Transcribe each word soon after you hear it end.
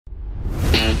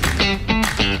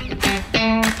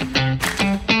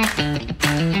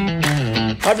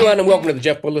Hi everyone, and welcome to the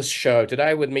Jeff Bullis Show.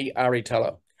 Today with me, Ari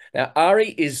Tulla. Now,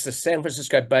 Ari is the San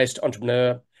Francisco-based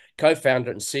entrepreneur,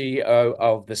 co-founder and CEO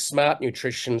of the Smart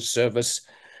Nutrition Service,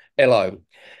 Elo.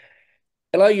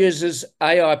 Elo uses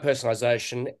AI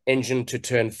personalization engine to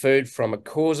turn food from a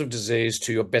cause of disease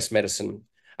to your best medicine.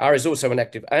 Ari is also an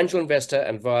active angel investor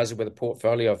and advisor with a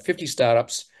portfolio of 50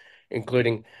 startups,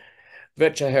 including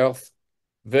Virtua Health,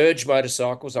 Verge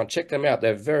Motorcycles. I'll check them out.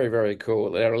 They're very, very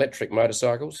cool. They're electric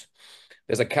motorcycles.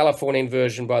 There's a Californian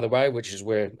version, by the way, which is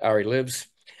where Ari lives,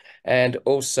 and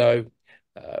also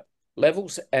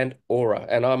Levels and Aura.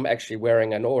 And I'm actually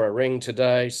wearing an Aura ring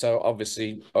today. So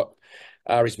obviously,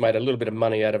 Ari's made a little bit of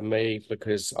money out of me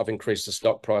because I've increased the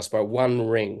stock price by one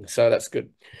ring. So that's good.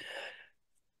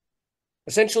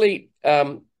 Essentially,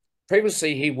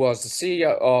 previously he was the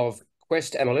CEO of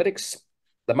Quest Analytics,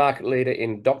 the market leader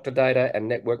in doctor data and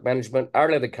network management.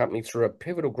 Ari led the company through a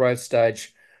pivotal growth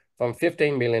stage from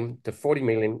 15 million to 40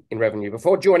 million in revenue.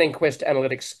 Before joining Quest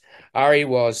Analytics, Ari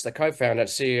was the co-founder and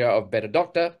CEO of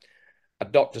BetterDoctor, a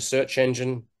doctor search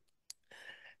engine.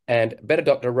 And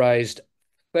BetterDoctor raised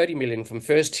 30 million from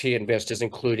first-tier investors,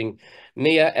 including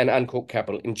NEA and Uncork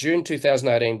Capital. In June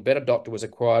 2018, BetterDoctor was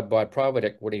acquired by private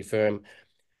equity firm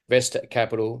Vestar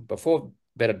Capital. Before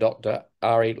BetterDoctor,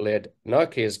 Ari led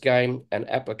Nokia's game and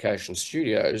application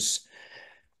studios.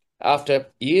 After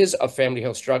years of family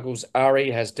health struggles, Ari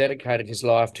has dedicated his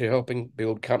life to helping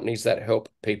build companies that help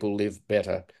people live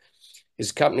better.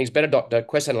 His companies, BetterDoctor,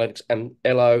 Quest Analytics, and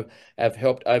Elo, have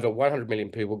helped over 100 million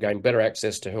people gain better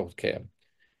access to healthcare.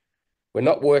 When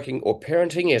not working or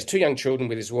parenting, he has two young children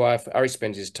with his wife. Ari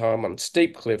spends his time on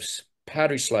steep cliffs,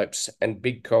 powdery slopes, and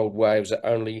big cold waves that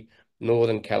only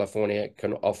Northern California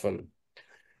can offer.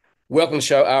 Welcome to the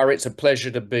show, Ari. It's a pleasure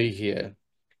to be here.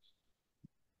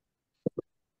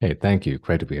 Hey, thank you.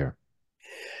 Great to be here.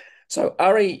 So,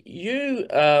 Ari, you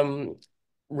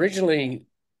originally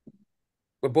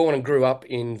were born and grew up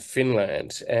in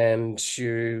Finland, and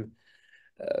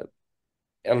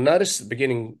I noticed at the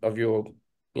beginning of your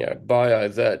bio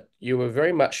that you were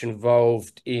very much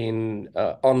involved in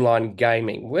online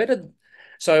gaming.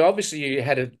 So obviously you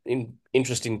had an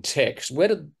interest in tech. Where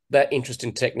did that interest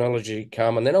in technology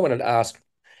come? And then I wanted to ask,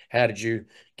 how did you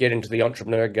get into the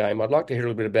entrepreneur game? I'd like to hear a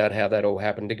little bit about how that all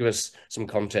happened to give us some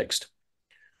context.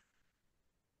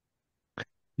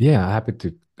 Yeah, happy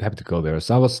to go there.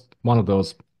 So I was one of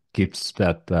those kids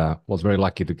that was very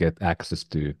lucky to get access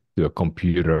to a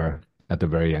computer at a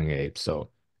very young age.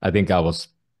 So I think I was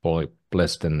probably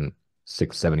less than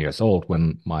 6, 7 years old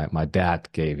when my dad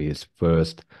gave his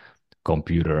first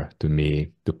computer to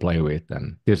me to play with,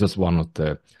 and this was one of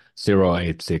the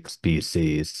 086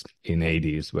 PCs in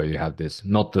 80s where you have this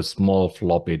not the small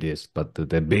floppy disk, but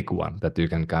the big one that you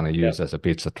can kind of Yeah. use as a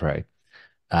pizza tray.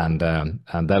 And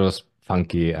that was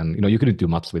funky, and you couldn't do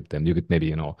much with them. You could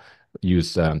maybe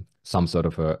use some sort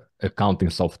of a accounting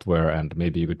software, and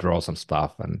maybe you could draw some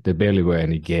stuff, and there barely were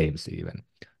any games even.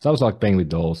 So I was like playing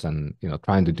with those and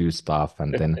trying to do stuff,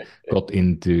 and then got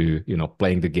into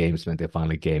playing the games when they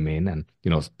finally came in, and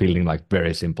building like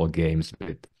very simple games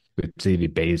with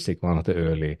CV Basic, one of the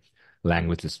early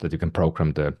languages that you can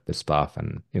program the stuff.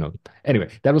 And anyway,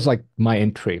 that was like my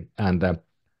entry. And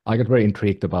I got very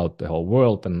intrigued about the whole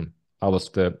world, and I was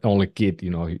the only kid,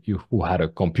 who had a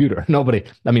computer. Nobody,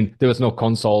 I mean, there was no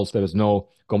consoles, there was no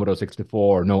Commodore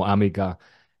 64, no Amiga,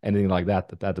 anything like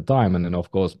that at the time. And then,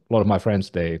 of course, a lot of my friends,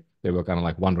 they were kind of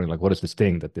like wondering, like, what is this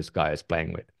thing that this guy is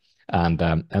playing with? And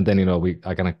then,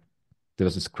 there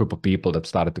was this group of people that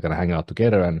started to kind of hang out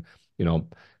together, and,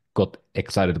 got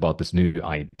excited about this new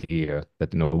idea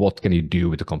that, what can you do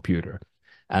with a computer?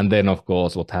 And then, of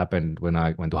course, what happened when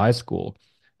I went to high school,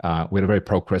 we had a very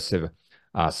progressive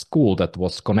school that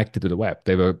was connected to the web.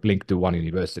 They were linked to one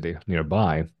university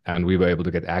nearby, and we were able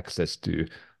to get access to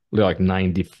like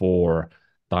 94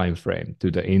 time frame to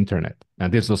the internet.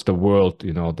 And this was the world,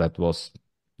 that was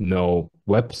no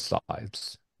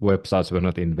websites. Websites were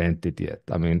not invented yet.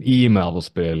 I mean, email was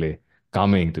barely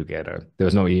coming together. There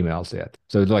was no emails yet.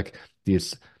 So it's like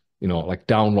this, like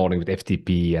downloading with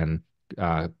FTP and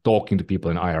talking to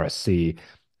people in IRC.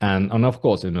 And of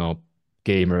course,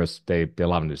 gamers, they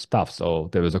love new stuff. So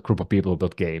there was a group of people who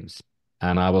built games.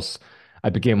 And I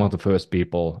became one of the first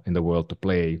people in the world to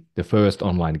play the first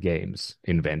online games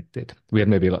invented. We had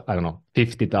maybe, I don't know,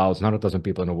 50,000, 100,000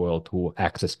 people in the world who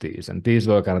accessed these. And these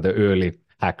were kind of the early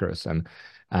hackers. And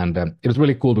it was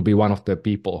really cool to be one of the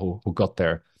people who got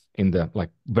there in the like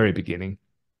very beginning.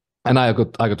 And I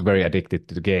got very addicted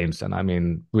to the games. And I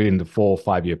mean, within the 4 or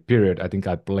 5 year period, I think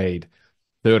I played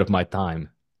third of my time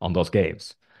on those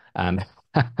games. And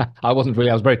I wasn't really,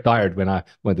 I was very tired when I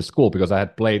went to school because I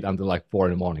had played until like 4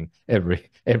 in the morning every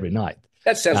night. And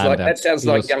That sounds it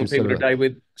like was young just sort people of today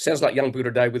with sounds like young people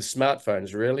today with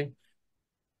smartphones, really.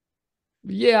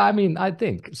 yeah, I mean, I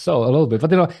think so a little bit, but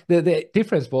the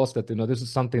difference was that this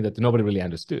is something that nobody really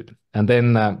understood. And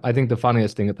then I think the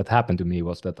funniest thing that happened to me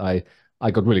was that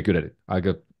I got really good at it. I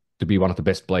got to be one of the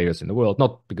best players in the world,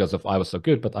 not because of I was so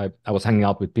good, but I was hanging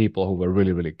out with people who were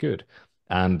really really good.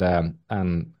 And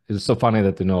it's so funny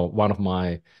that one of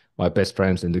my best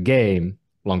friends in the game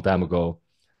a long time ago,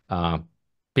 uh,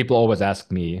 people always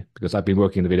ask me because I've been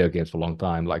working in the video games for a long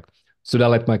time, like, should I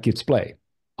let my kids play?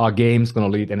 Are games going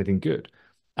to lead anything good?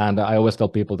 And I always tell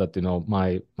people that,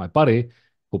 my buddy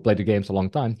who played the games a long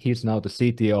time, he's now the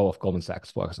CTO of Goldman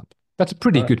Sachs, for example. That's a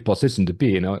pretty Right. good position to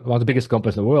be, one of the biggest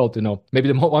companies in the world,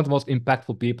 maybe one of the most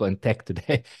impactful people in tech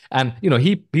today. And,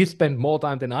 he spent more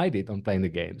time than I did on playing the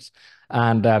games.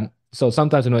 And so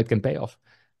sometimes, it can pay off.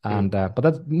 Mm. And but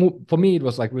that's for me, it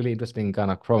was like really interesting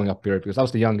kind of growing up period because I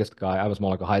was the youngest guy. I was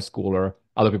more like a high schooler.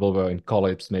 Other people were in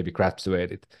college, maybe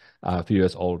graduated a few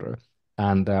years older.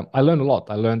 And I learned a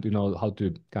lot. I learned, how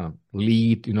to kind of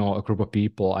lead, a group of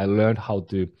people. I learned how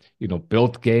to,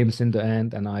 build games in the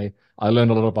end, and I learned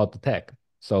a lot about the tech.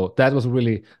 So that was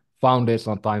really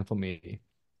foundational time for me.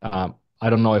 I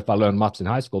don't know if I learned much in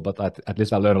high school, but at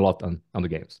least I learned a lot on the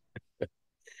games.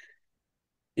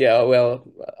 Yeah, well,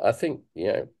 I think,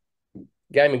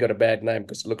 gaming got a bad name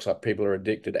because it looks like people are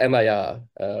addicted, and they are.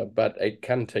 But it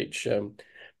can teach.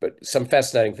 But some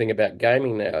fascinating thing about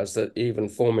gaming now is that even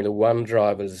Formula One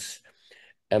drivers,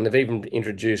 and they've even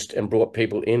introduced and brought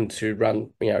people in to run,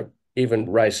 even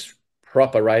race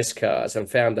proper race cars,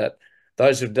 and found that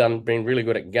those who've been really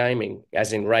good at gaming,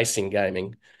 as in racing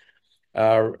gaming,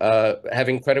 are have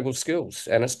incredible skills,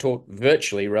 and it's taught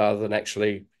virtually rather than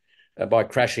actually by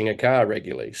crashing a car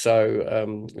regularly.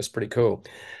 So it's pretty cool.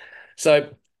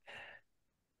 So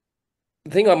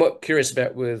the thing I'm curious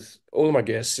about with all of my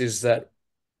guests is that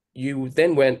you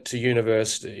then went to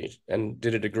university and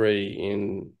did a degree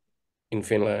in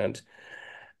Finland.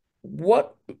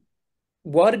 What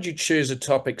Why did you choose the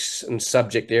topics and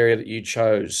subject area that you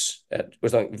chose at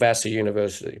was like Vassar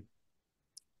University?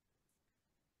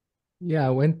 Yeah,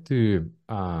 I went to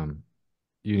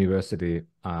university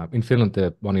in Finland.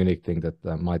 The one unique thing that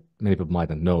might many people might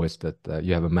not know is that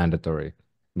you have a mandatory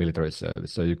military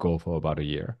service, so you go for about a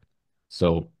year.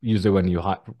 So usually when you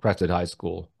graduate high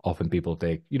school, often people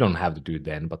take you don't have to do it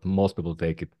then, but most people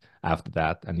take it after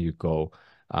that, and you go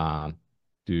uh,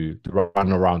 to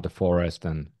run around the forest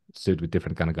and shoot with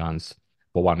different kind of guns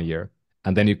for 1 year,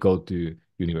 and then you go to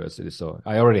university. So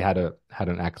I already had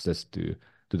an access to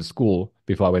the school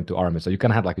before I went to army, so you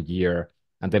can have like a year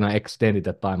and then I extended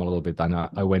that time a little bit, and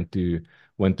I went to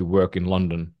work in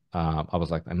London. I was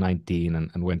like 19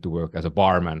 and went to work as a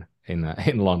barman in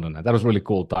in London, and that was really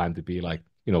cool time to be like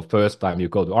first time you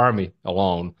go to army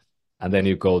alone, and then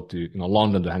you go to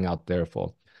London to hang out there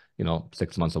for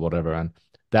 6 months or whatever, and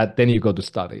that then you go to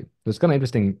study. It's kind of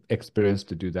interesting experience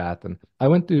to do that, and I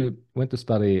went to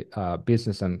study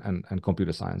business and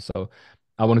computer science. So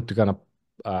I wanted to kind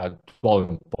of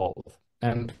follow both.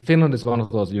 And Finland is one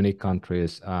of those unique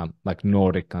countries, like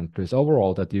Nordic countries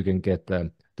overall, that you can get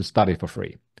to study for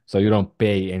free. So you don't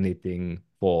pay anything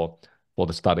for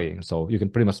the studying. So you can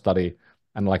pretty much study.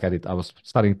 And like I did, I was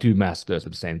studying two masters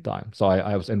at the same time. So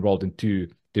I was enrolled in two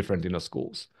different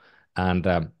schools, and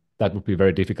that would be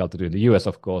very difficult to do in the US,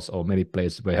 of course, or many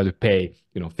places where you have to pay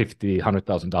 50,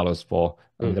 $100,000 for.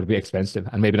 That Mm. would be expensive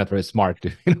and maybe not very smart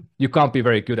to. You can't be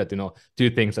very good at two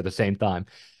things at the same time,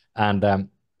 and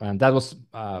that was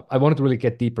I wanted to really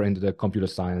get deeper into the computer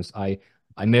science.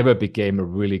 I never became a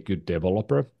really good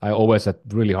developer. I always had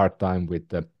really hard time with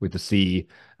the C,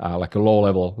 like a low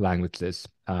level languages.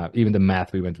 Even the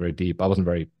math we went very deep. I wasn't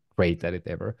very great at it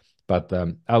ever. But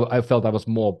I felt I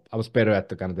was better at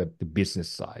the kind of the business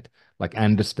side, like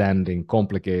understanding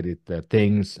complicated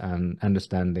things and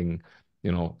understanding,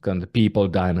 kind of the people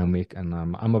dynamic. And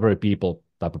I'm a very people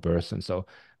type of person, so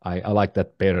I like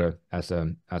that better as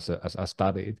I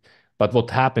studied. But what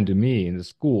happened to me in the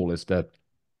school is that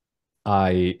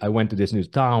I went to this new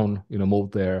town,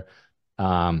 moved there.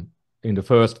 Um, in the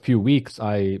first few weeks,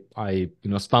 I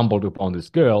stumbled upon this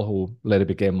girl who later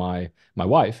became my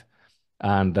wife,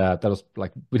 and that was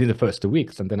like within the first 2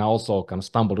 weeks. And then I also kind of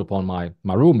stumbled upon my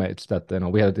roommates that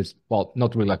we had this, well,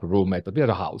 not really like a roommate, but we had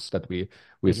a house that we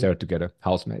Mhm. shared together,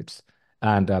 housemates.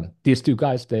 And these two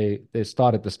guys, they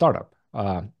started the startup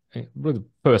really the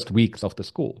first weeks of the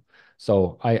school.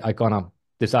 So I kind of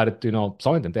decided to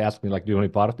join them. They asked me like, do you want to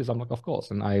be part of this? I'm like, of course.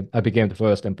 And I became the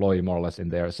first employee more or less in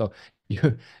there. So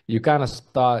you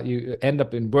you end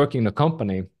up in working in a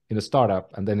company in a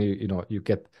startup, and then you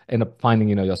end up finding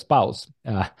your spouse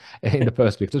in the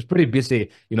first week. So it's pretty busy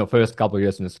first couple of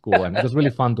years in the school, and it was really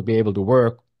fun to be able to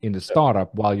work in the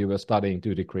startup while you were studying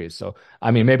 2 degrees. So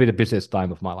I mean, maybe the busiest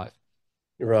time of my life.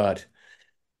 Right.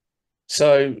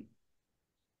 So,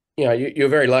 you're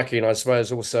very lucky, and I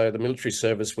suppose also the military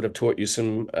service would have taught you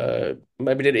some,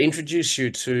 maybe did introduce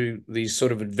you to these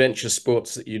sort of adventure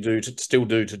sports that you still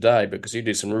do today, because you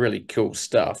do some really cool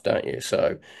stuff, don't you?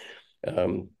 So,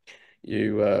 um,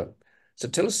 you, so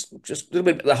tell us just a little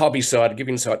bit about the hobby side, give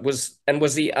insight. Was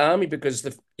the army,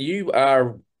 because you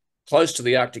are close to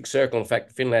the Arctic Circle. In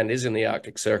fact, Finland is in the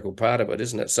Arctic Circle, part of it,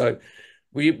 isn't it? So,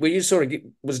 were you sort of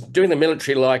was doing the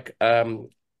military like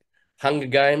Hunger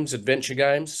Games, adventure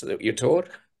games that you're taught?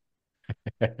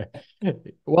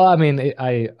 Well, I mean,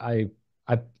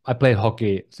 I played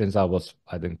hockey since I was,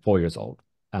 I think, 4 years old,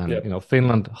 and Yep.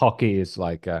 Finland hockey is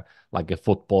like a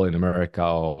football in America,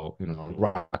 or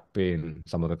rugby in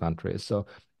some other countries. So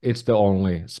it's the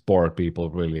only sport people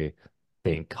really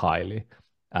think highly,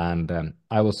 and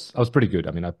I was pretty good.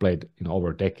 I mean, I played over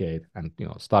a decade, and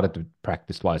started to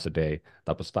practice twice a day,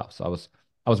 type of stuff. So I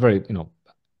was very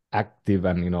active,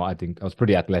 and I think I was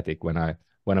pretty athletic when I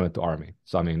went to army.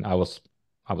 So I mean, I was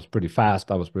pretty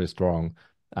fast, I was pretty strong,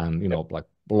 and like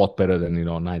a lot better than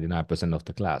 99% of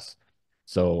the class.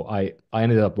 So I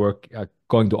ended up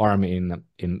going to army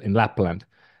in Lapland,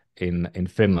 in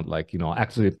Finland, like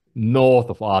actually north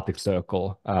of Arctic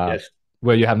Circle, Yes.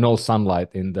 where you have no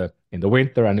sunlight in the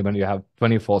winter, and when you have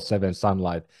 24/7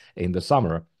 sunlight in the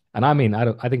summer. And I mean,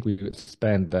 I think we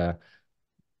spent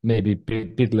maybe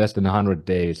bit less than 100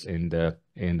 days in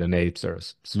the nature,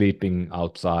 sleeping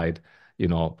outside,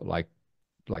 like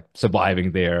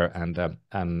surviving there. And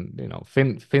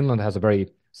Finland has a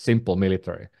very simple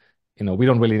military. We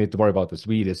don't really need to worry about the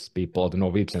Swedish people or the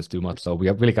Norwegians too much. So we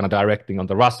are really kind of directing on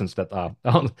the Russians that are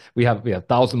we have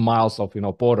 1,000 miles of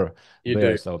border You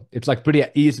there. do. So it's like pretty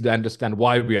easy to understand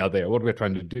why we are there, what we're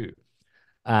trying to do.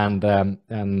 And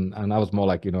I was more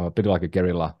like a bit like a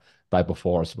guerrilla type of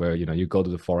force, where you go to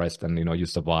the forest, and you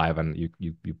survive, and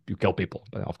you kill people.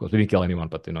 But of course we didn't kill anyone,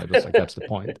 but it was like that's the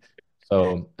point.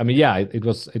 So I mean, yeah, it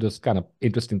was kind of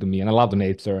interesting to me, and I love the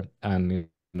nature, and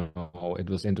it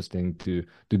was interesting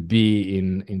to be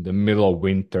in the middle of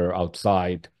winter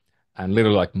outside, and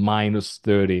literally like minus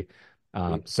 30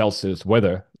 Mm. Celsius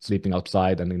weather, sleeping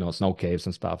outside, and snow caves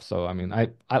and stuff. So I mean, I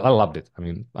loved it. I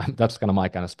mean, that's kind of my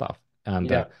kind of stuff. And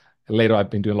Yeah. later I've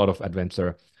been doing a lot of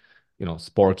adventure,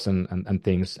 sports and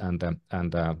things, and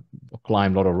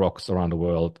climb a lot of rocks around the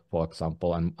world, for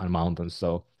example, and mountains.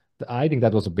 So I think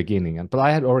that was a beginning. But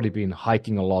I had already been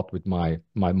hiking a lot with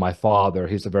my father.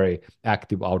 He's a very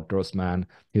active outdoors man.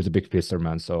 He's a big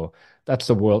fisherman. So that's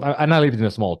the world. And I lived in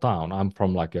a small town. I'm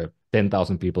from like a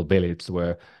 10,000 people village,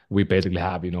 where we basically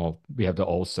have, we have the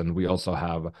ocean. We also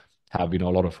have a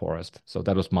lot of forest. So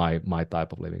that was my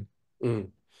type of living.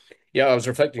 Mm. Yeah, I was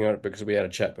reflecting on it because we had a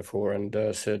chat before, and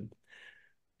said,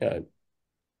 you know,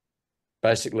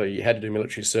 basically you had to do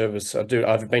military service. I've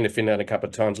been to Finland a couple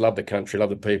of times, love the country, love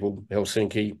the people,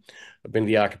 Helsinki. I've been to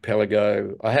the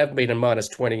archipelago. I have been in minus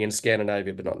 20 in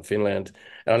Scandinavia, but not in Finland.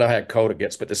 And I know how cold it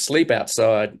gets, but to sleep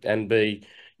outside and be,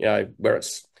 where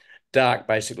it's dark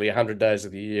basically 100 days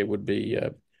of the year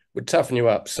would toughen you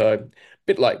up. So a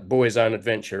bit like boy's own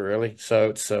adventure, really. So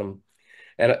it's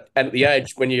and at the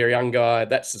age when you're a young guy,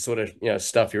 that's the sort of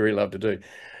stuff you really love to do.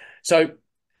 So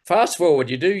fast forward,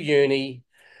 you do uni,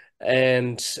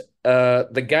 and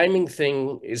the gaming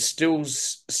thing is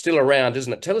still around,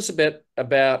 isn't it? Tell us a bit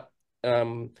about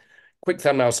quick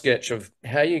thumbnail sketch of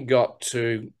how you got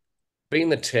to be in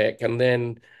the tech, and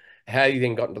then how you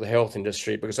then got into the health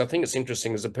industry, because I think it's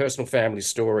interesting. There's a personal family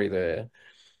story there,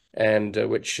 and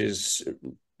which is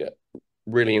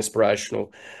really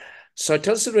inspirational. So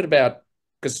tell us a bit about,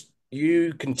 because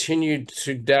you continued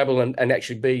to dabble and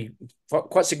actually be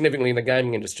quite significantly in the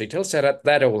gaming industry. Tell us how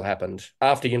that all happened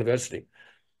after university.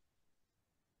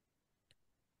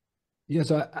 Yeah,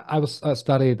 so I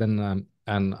studied, and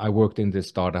I worked in this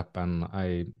startup, and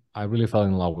I really fell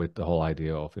in love with the whole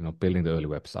idea of building the early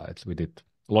websites. We did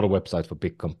a lot of websites for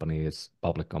big companies,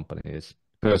 public companies.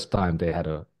 First time they had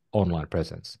a online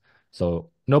presence, so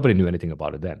nobody knew anything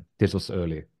about it then. This was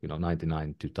early,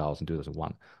 99, 2000,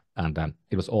 2001, and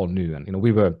it was all new. And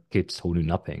we were kids who knew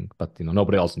nothing, but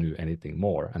nobody else knew anything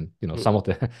more. And Mm. some of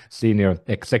the senior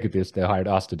executives, they hired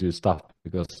us to do stuff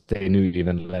because they knew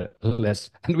even less,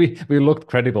 and we looked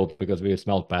credible because we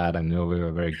smelled bad, and we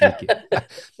were very geeky.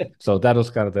 So that was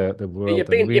kind of the world, You've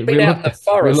and been we you've been we out in looked the we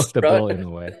forest, looked the right? bill in a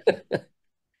way.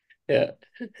 Yeah.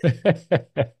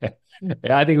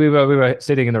 Yeah, I think we were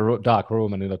sitting in a dark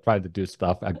room and trying to do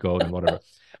stuff at code and whatever.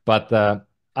 But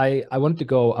I wanted to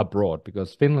go abroad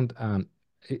because Finland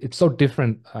it's so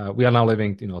different. We are now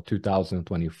living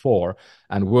 2024,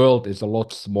 and world is a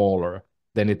lot smaller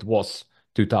than it was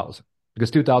 2000.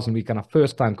 Because 2000 we kind of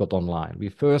first time got online, we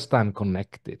first time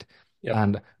connected, Yep.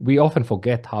 and we often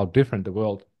forget how different the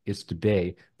world is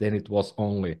today than it was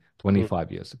only Mm.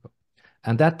 25 years ago.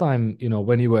 And that time,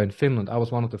 when you were in Finland, I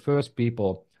was one of the first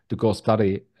people to go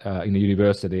study in a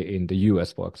university in the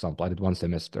US, for example. I did one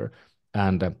semester,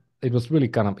 and it was really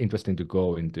kind of interesting to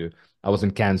go into. I was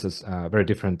in Kansas, very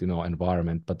different,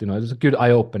 environment, but it was a good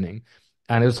eye-opening,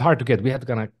 and it was hard to get. We had to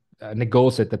kind of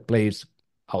negotiate that place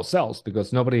ourselves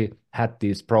because nobody had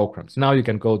these programs. Now you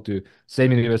can go to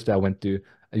same university I went to,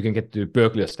 you can get to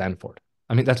Berkeley or Stanford.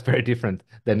 I mean, that's very different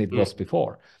than it was Mm.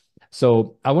 before.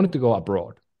 So I wanted to go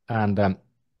abroad. And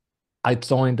I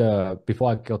joined,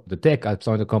 before I got the tech, I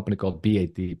joined a company called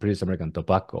BAT, British American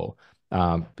Tobacco.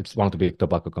 It's one of the big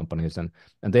tobacco companies. And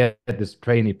they had this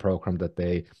trainee program that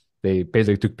they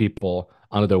basically took people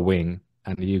under their wing,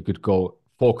 and you could go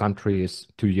 4 countries,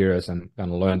 2 years, and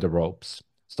learn the ropes.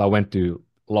 So I went to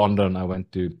London, I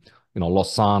went to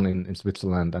Lausanne in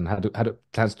Switzerland, and had a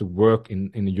chance to work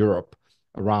in Europe,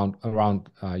 around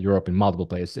Europe in multiple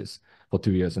places for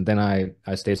 2 years, and then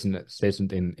I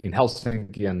stationed in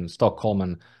Helsinki and Stockholm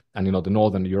and the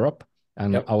Northern Europe,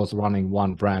 and Yep. I was running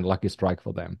one brand, Lucky Strike,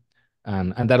 for them,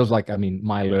 and that was like, I mean,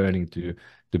 my learning to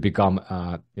become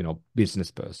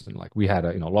business person. Like, we had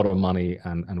a lot of money,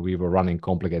 and we were running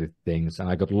complicated things, and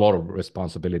I got a lot of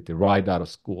responsibility right out of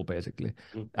school, basically,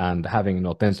 Mm. and having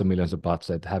tens of millions of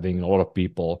budget, having a lot of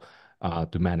people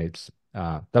to manage.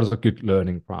 That was a good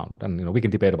learning ground, and we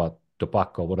can debate about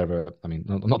tobacco, whatever. I mean,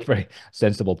 not very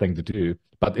sensible thing to do,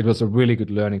 but it was a really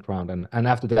good learning ground. And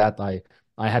after that,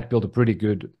 I had built a pretty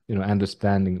good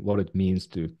understanding what it means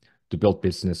to build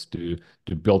business, to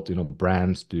build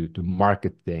brands, to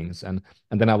market things, and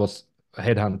then I was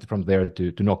headhunted from there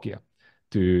to Nokia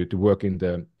to work in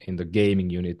the gaming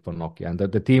unit for Nokia. And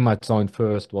the team I joined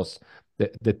first was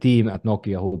the team at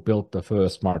Nokia who built the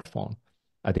first smartphone.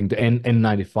 I think the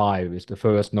N95 is the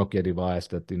first Nokia device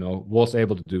that was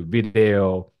able to do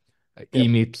video, Yep.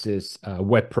 images,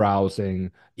 web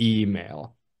browsing,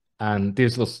 email, and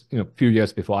this was a few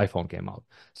years before iPhone came out.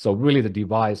 So really, the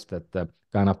device that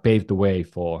kind of paved the way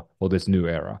for this new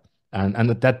era. And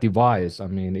that device, I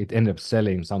mean, it ended up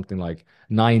selling something like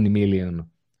 9 million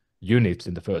units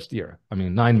in the first year. I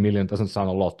mean, 9 million doesn't sound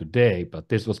a lot today, but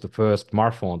this was the first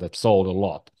smartphone that sold a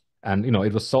lot, and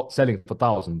it was selling for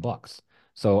 $1,000.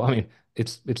 So I mean,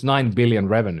 it's 9 billion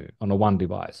revenue on a one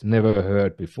device. Never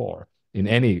heard before in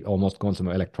any almost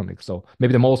consumer electronics. So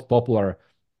maybe the most popular,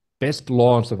 best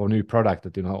launch of a new product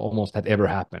that almost had ever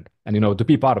happened. And to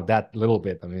be part of that little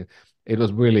bit, I mean, it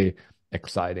was really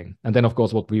exciting. And then of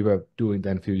course, what we were doing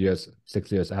then, a few years,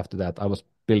 6 years after that, I was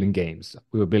building games.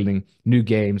 We were building new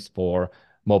games for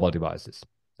mobile devices.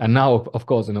 And now, of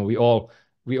course, we all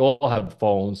have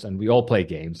phones and we all play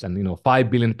games. And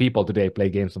 5 billion people today play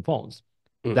games on phones.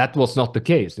 Mm. That was not the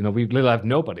case. We literally have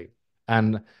nobody.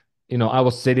 And I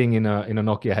was sitting in a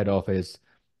Nokia head office,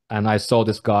 and I saw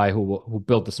this guy who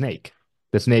built the Snake,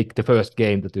 the first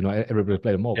game that everybody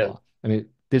played on Yeah. mobile. I mean,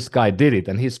 this guy did it,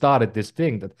 and he started this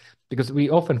thing that, because we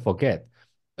often forget,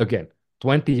 again,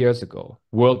 20 years ago,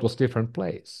 world was different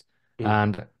place, Mm.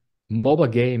 and mobile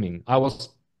gaming. I was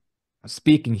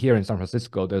speaking here in San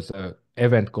Francisco. There's a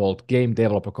event called Game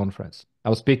Developer Conference. I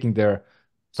was speaking there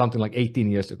something like 18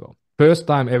 years ago. First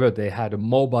time ever they had a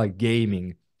mobile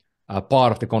gaming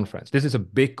part of the conference. This is a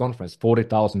big conference,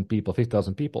 40,000 people,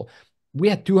 50,000 people. We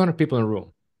had 200 people in a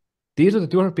room. These are the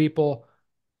 200 people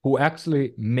who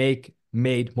actually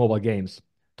made mobile games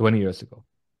 20 years ago.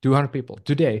 200 people.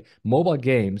 Today, mobile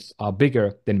games are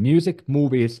bigger than music,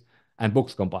 movies, and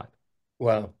books combined.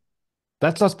 Wow.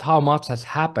 That's just how much has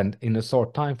happened in a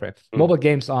short time frame. Mm. Mobile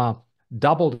games are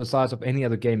double the size of any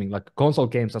other gaming. Like, console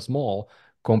games are small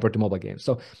compared to mobile games.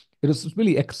 So it was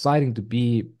really exciting to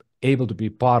be able to be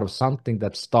part of something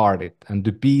that started and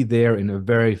to be there in the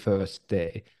very first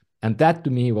day. And that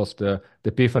to me was the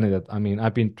epiphany that, I mean,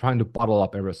 I've been trying to bottle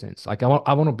up ever since. Like, I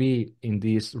want to be in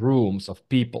these rooms of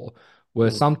people where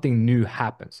Mm. something new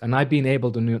happens. And I've been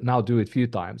able to now do it a few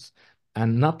times.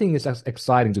 And nothing is as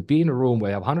exciting to be in a room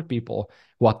where you have 100 people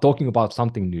who are talking about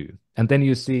something new. And then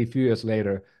you see a few years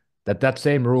later that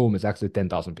same room is actually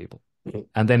 10,000 people. Mm.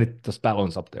 And then it just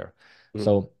balances up there. Mm.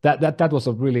 So that was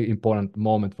a really important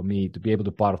moment for me to be able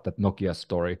to part of that Nokia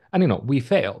story. And we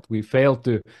failed. We failed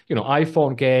to,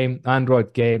 iPhone game,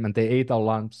 Android game, and they ate our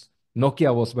lunch.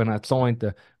 Nokia was, when I joined,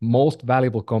 the most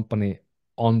valuable company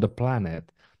on the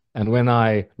planet. And when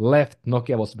I left,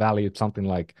 Nokia was valued something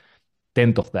like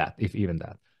tenth of that, if even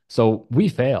that. So we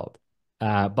failed.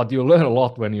 But you learn a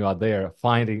lot when you are there,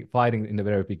 fighting in the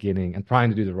very beginning and trying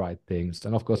to do the right things.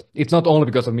 And of course, it's not only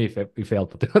because of me we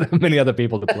failed, but there are many other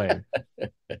people to blame.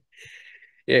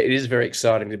 Yeah, it is very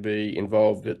exciting to be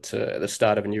involved at the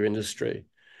start of a new industry,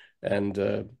 and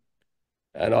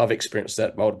I've experienced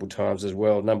that multiple times as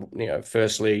well.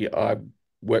 Firstly, I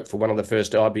worked for one of the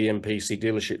first IBM PC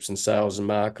dealerships in sales and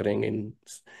marketing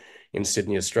in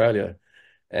Sydney, Australia,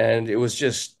 and it was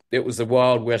the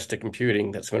wild west of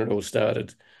computing. That's when it all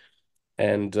started,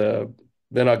 and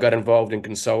then I got involved in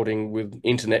consulting with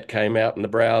internet came out and the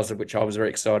browser, which I was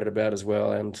very excited about as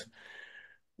well, and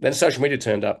then social media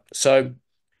turned up. So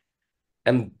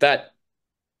and that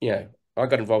I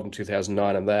got involved in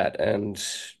 2009 and that. And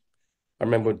I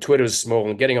remember when Twitter was small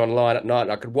and getting online at night,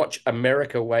 and I could watch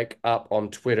America wake up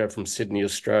on Twitter from Sydney,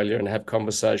 Australia, and have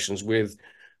conversations with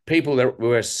people that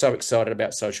were so excited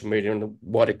about social media and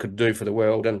what it could do for the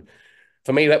world. And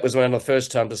for me, that was one of the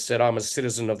first times I said, I'm a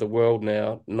citizen of the world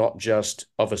now, not just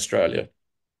of Australia.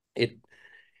 It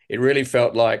it really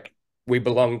felt like we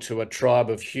belonged to a tribe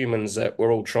of humans that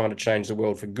were all trying to change the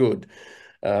world for good.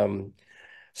 Um,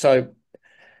 so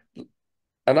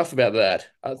enough about that.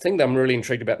 I think that I'm really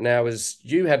intrigued about now is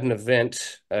you had an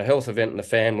event, a health event in the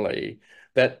family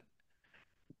that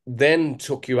then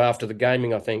took you after the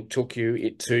gaming, I think, took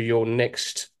you to your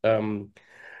next, I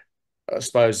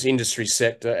suppose, industry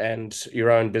sector and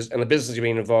your own business and the business you've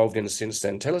been involved in since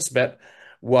then. Tell us about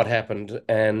what happened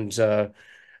and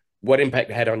what impact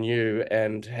it had on you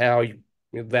and how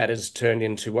that has turned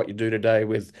into what you do today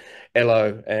with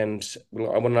Ello. And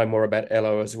I want to know more about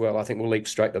Ello as well. I think we'll leap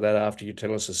straight to that after you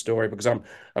tell us the story because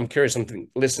I'm curious. Something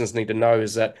listeners need to know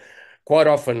is that quite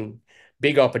often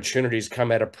big opportunities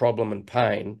come out of problem and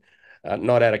pain,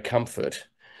 not out of comfort.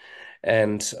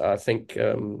 And I think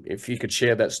if you could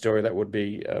share that story, that'd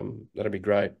be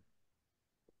great.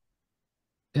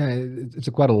 Yeah, it's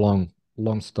a quite a long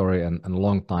story and a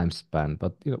long time span.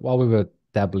 But while we were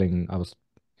dabbling, I was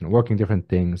working different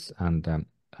things and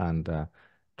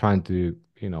trying to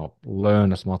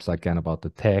learn as much as I can about the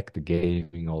tech, the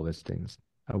gaming, all these things.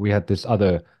 We had this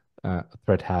other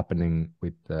thread happening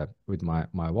with my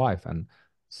wife, and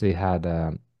she had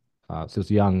she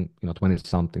was a young 20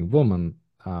 something woman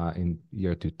in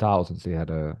year 2000. She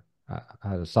had a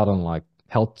sudden like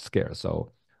health scare,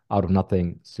 so out of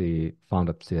nothing, she found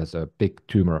that she has a big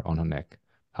tumor on her neck,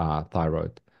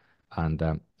 thyroid, and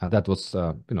that was,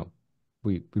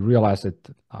 we realized it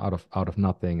out of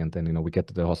nothing, and then we get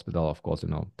to the hospital. Of course,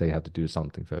 they have to do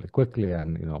something fairly quickly,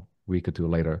 and a week or two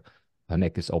later, her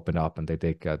neck is opened up, and they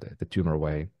take the tumor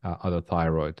away. Other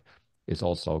thyroid is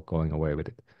also going away with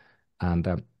it,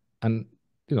 and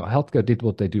healthcare did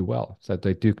what they do well. So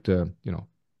they took the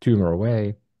tumor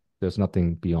away. There's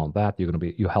nothing beyond that.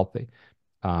 You're healthy.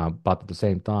 But at the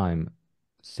same time,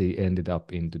 she ended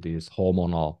up into these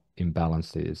hormonal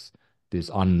imbalances,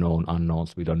 these unknown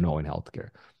unknowns we don't know in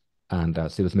healthcare. And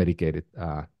she was medicated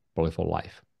probably for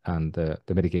life. And the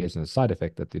medication has a side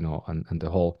effect that, and the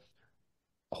whole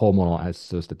hormonal is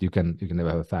just that you can never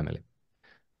have a family.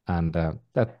 And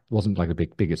that wasn't like the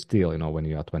biggest deal, when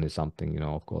you are 20 something,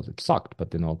 of course it sucked. But,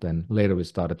 then later we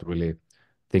started to really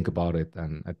think about it,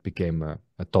 and it became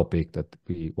a topic that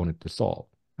we wanted to solve.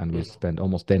 And we spent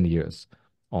almost 10 years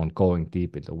on going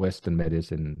deep into Western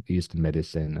medicine, Eastern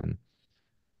medicine,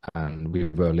 and we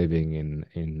were living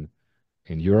in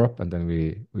Europe, and then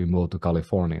we moved to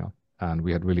California, and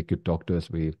we had really good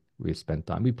doctors. We spent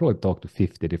time. We probably talked to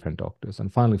 50 different doctors,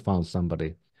 and finally found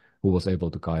somebody who was able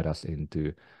to guide us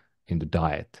into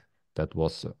diet that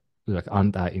was like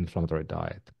anti-inflammatory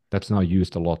diet. That's now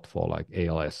used a lot for like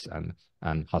ALS and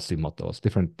Hashimoto's,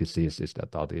 different diseases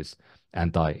that are these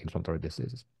anti-inflammatory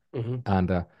diseases. Mm-hmm.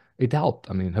 And it helped.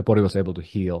 I mean, her body was able to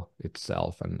heal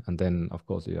itself, and then of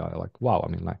course you are like, wow. I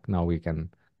mean, like now we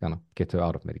can kind of get her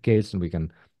out of medication. We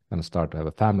can kind of start to have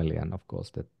a family, and of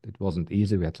course that it wasn't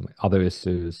easy. We had some other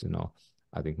issues.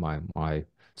 I think my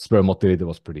sperm motility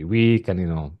was pretty weak,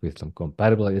 and with some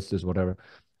compatible issues, whatever.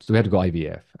 So we had to go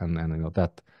IVF, and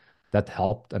that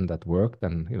helped and that worked,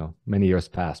 and many years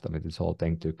passed. I mean, this whole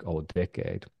thing took a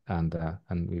decade, and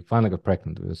we finally got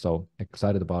pregnant. We were so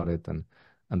excited about it, and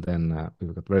then we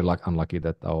got very unlucky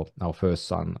that our first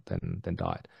son then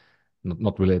died.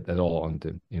 Not related at all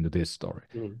into this story.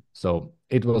 Mm. So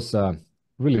it was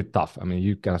really tough. I mean,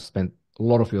 you kind of spent a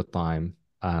lot of your time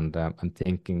and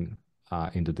thinking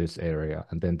into this area,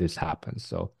 and then this happens.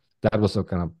 So that was a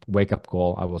kind of wake up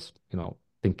call. I was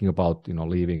thinking about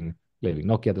leaving leaving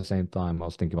Nokia at the same time. I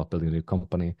was thinking about building a new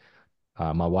company.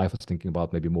 My wife was thinking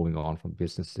about maybe moving on from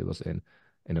business. She was in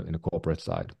a corporate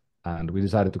side, and we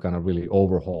decided to kind of really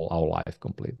overhaul our life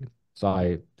completely. So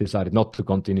I decided not to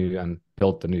continue and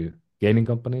build a new gaming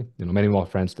company. Many more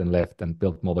friends then left and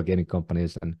built mobile gaming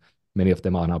companies, and many of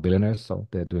them are now billionaires, so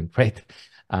they're doing great.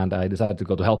 And I decided to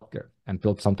go to healthcare and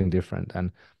build something different.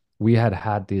 And we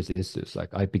had these issues. Like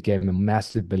I became a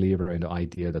massive believer in the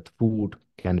idea that food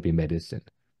can be medicine,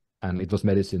 and it was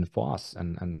medicine for us.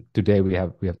 And today we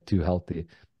have two healthy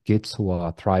kids who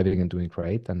are thriving and doing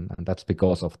great, and that's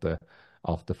because of the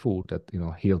food that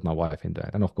healed my wife in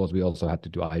that. And of course, we also had to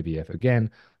do IVF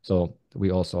again, so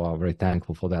we also are very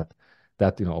thankful for that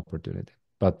opportunity.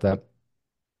 But the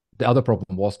other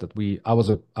problem was that I was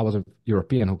a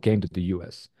European who came to the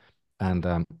US, and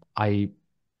I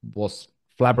was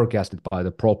flabbergasted by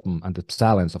the problem and the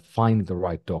challenge of finding the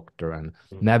right doctor and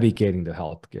navigating the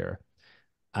healthcare.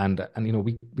 And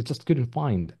we just couldn't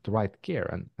find the right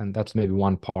care, and that's maybe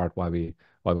one part why we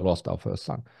lost our first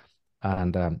son.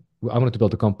 And I wanted to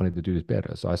build a company to do it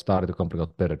better, so I started a company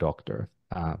called BetterDoctor.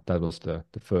 That was the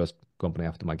first company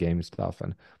after my gaming stuff,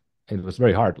 and it was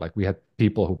very hard. Like we had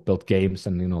people who built games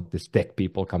and these tech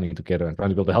people coming together and trying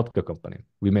to build a healthcare company.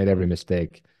 We made every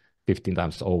mistake 15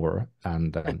 times over,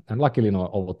 and luckily,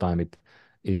 over time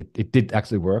it did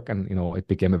actually work, and it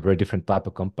became a very different type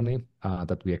of company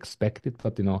that we expected.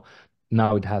 But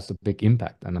now it has a big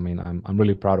impact, and I mean I'm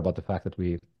really proud about the fact that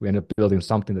we ended up building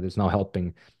something that is now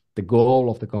helping. The goal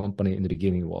of the company in the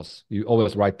beginning was you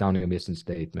always write down your mission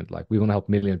statement, like we want to help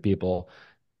million people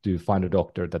to find a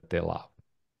doctor that they love.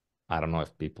 I don't know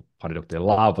if people find a doctor they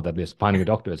love, but at least finding a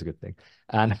doctor is a good thing.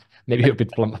 And maybe a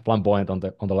bit flamboyant on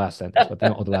the last sentence, but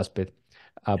on the last bit.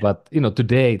 But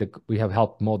today we have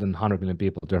helped more than 100 million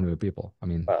people, 200 million people. I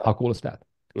mean, how cool is that?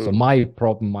 So my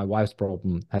problem, my wife's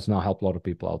problem, has now helped a lot of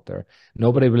people out there.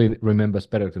 Nobody really remembers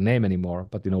better the name anymore,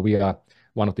 but we are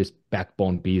one of these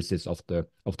backbone pieces of the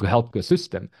healthcare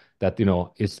system that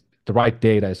is the right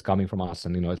data is coming from us,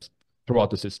 and it's throughout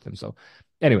the system. So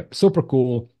anyway, super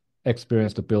cool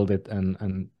experience to build it,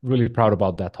 and really proud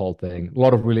about that whole thing. A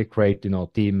lot of really great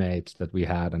teammates that we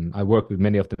had, and I work with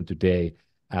many of them today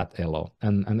at Elo.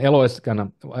 And Elo is kind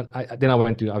of I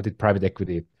did private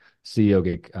equity CEO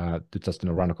gig to just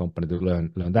run a company to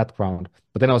learn that ground.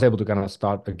 But then I was able to kind of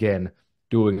start again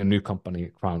doing a new company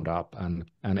ground up, and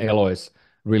Elo is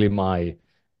really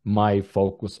my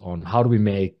focus on how do we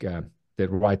make the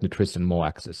right nutrition more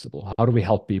accessible? How do we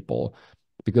help people?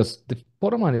 Because the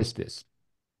bottom line is this: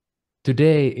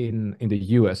 today in the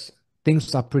US,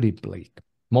 things are pretty bleak.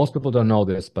 Most people don't know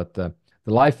this, but the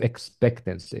life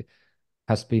expectancy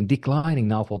has been declining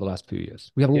now for the last 2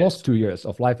 years. We have lost 2 years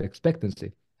of life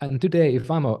expectancy. And today, if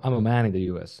I'm a man in the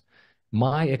US,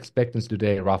 my expectancy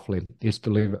today roughly is to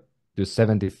live to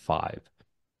 75.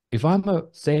 If I'm a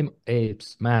same age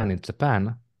man in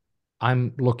Japan,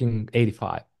 I'm looking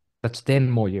 85. That's 10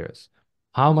 more years.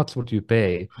 How much would you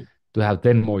pay to have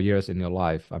 10 more years in your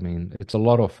life? I mean, it's a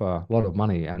lot of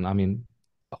money. And I mean,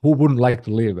 who wouldn't like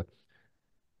to live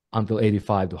until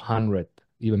 85 to 100,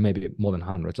 even maybe more than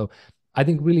 100? So I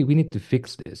think really we need to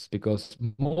fix this, because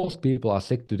most people are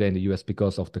sick today in the US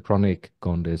because of the chronic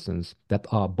conditions that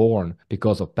are born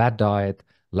because of bad diet,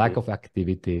 lack of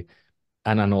activity,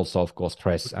 and then also, of course,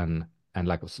 stress and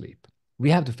lack of sleep. We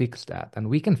have to fix that, and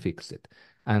we can fix it.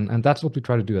 And that's what we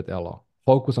try to do at Elo.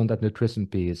 Focus on that nutrition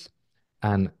piece.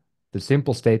 And the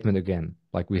simple statement again,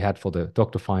 like we had for the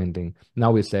doctor finding,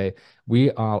 now we say we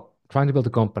are trying to build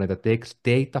a company that takes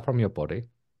data from your body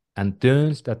and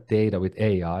turns that data with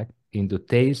AI into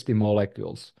tasty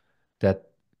molecules that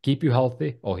keep you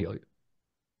healthy or heal you.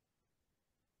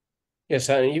 Yes,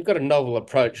 and you've got a novel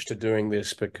approach to doing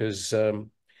this, because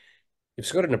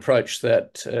you've got an approach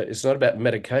that is not about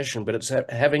medication, but it's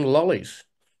having lollies.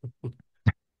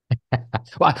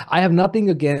 Well, I have nothing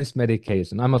against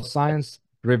medication. I'm a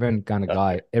science-driven kind of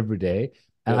guy every day,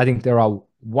 and I think there are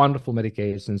wonderful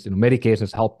medications.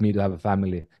 Medications help me to have a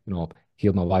family.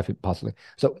 Heal my wife possibly.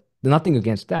 So nothing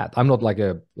against that. I'm not like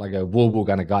a woo-woo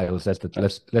kind of guy who says that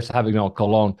let's have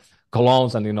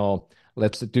colognes and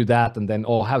let's do that and then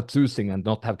have juicing and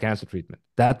not have cancer treatment.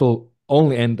 That will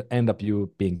only end up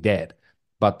you being dead.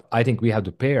 But I think we have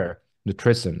to pair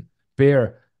nutrition,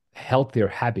 pair healthier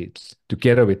habits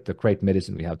together with the great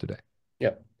medicine we have today.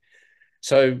 Yeah.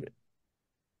 So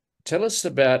tell us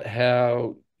about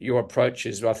how your approach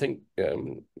is. I think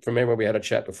from memory we had a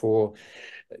chat before.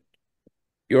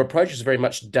 Your approach is very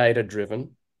much data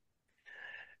driven,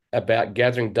 about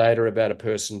gathering data about a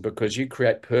person, because you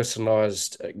create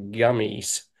personalized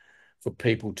gummies for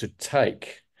people to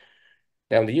take.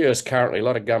 Now, in the US currently, a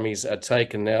lot of gummies are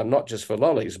taken now, not just for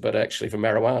lollies, but actually for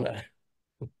marijuana.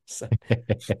 So,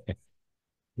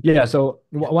 Yeah, so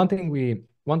one thing we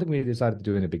decided to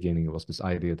do in the beginning was this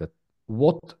idea that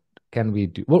what can we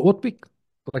do? What we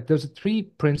like there's three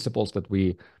principles that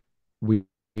we we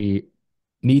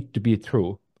need to be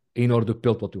through in order to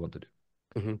build what we want to do.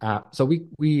 mhm. So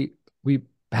we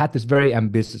had this very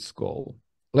ambitious goal.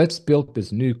 Let's build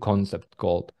this new concept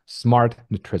called smart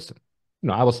nutrition.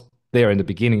 I was there in the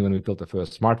beginning when we built the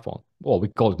first smartphone. Well, we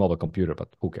call it mobile computer, but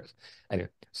who cares? Anyway,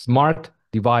 smart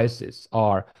devices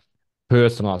are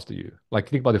personalized to you. Like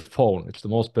think about the phone. It's the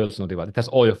most personal device. It has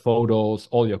all your photos,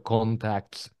 all your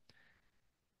contacts.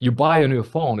 You buy a new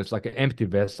phone, it's like an empty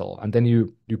vessel, and then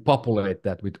you populate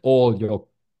that with all your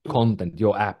content,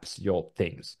 your apps, your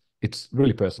things. It's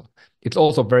really personal. It's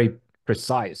also very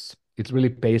precise. It's really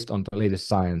based on the latest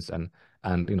science and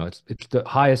it's the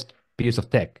highest piece of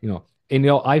tech. In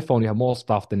your iPhone, you have more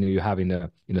stuff than you have in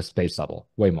a space shuttle.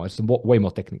 Way more. It's way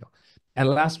more technical. And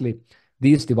lastly,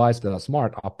 these devices that are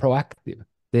smart are proactive.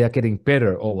 They are getting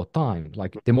better over time.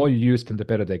 Like the more you use them, the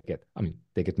better they get. I mean,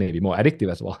 they get maybe more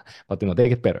addictive as well, but they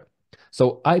get better.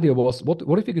 So idea was,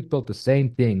 what if you could build the same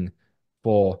thing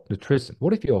for nutrition?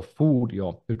 What if your food,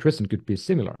 your nutrition could be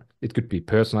similar? It could be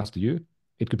personalized to you.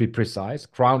 It could be precise,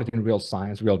 grounded in real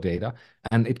science, real data,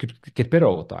 and it could get better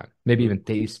over time. Maybe Mm. even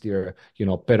tastier,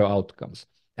 better outcomes.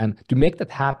 And to make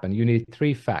that happen, you need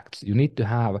three facts. You need to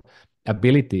have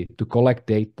ability to collect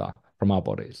data from our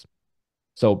bodies.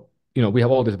 So, we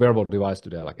have all these wearable devices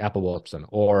today, like Apple Watch and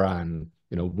Aura and,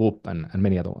 Whoop and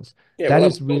many other ones. Yeah, That well,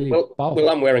 is really well, powerful.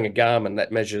 I'm wearing a Garmin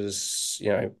that measures,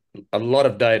 a lot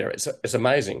of data. It's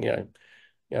amazing,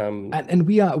 And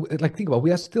we are like think about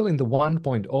we are still in the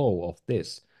 1.0 of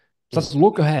this. Mm, Just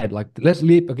look ahead, like let's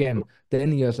leap again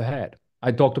 10 years ahead.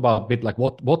 I talked about a bit like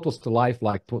what was the life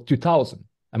like 2000.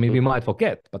 I mean, we mm, might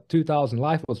forget, but 2000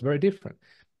 life was very different.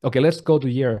 Okay, let's go to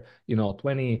year,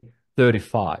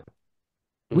 2035.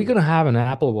 We're mm. gonna have an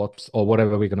Apple Watch or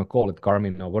whatever we're gonna call it,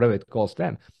 Garmin or whatever it calls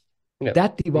then. Yeah,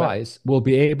 That mate. device will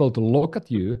be able to look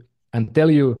at you and tell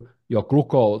you your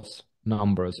glucose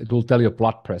numbers. It will tell your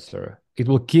blood pressure. It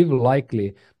will give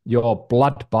likely your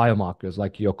blood biomarkers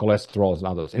like your cholesterol and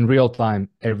others in real time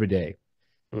every day.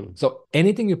 Mm, So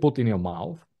anything you put in your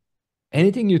mouth,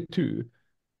 anything you do,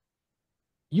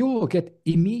 you will get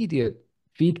immediate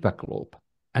feedback loop.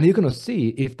 And you're going to see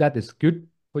if that is good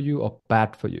for you or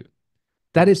bad for you.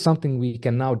 That is something we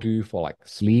can now do for like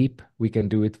sleep. We can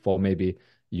do it for maybe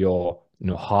your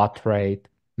heart rate.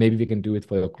 Maybe we can do it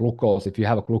for your glucose if you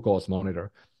have a glucose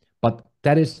monitor. But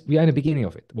we are in the beginning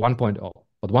of it, 1.0.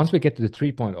 But once we get to the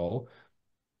 3.0,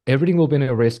 everything will be in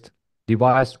your wrist.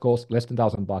 Device costs less than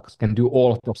 $1,000, can do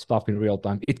all of the stuff in real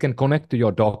time. It can connect to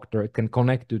your doctor. It can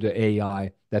connect to the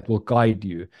AI that will guide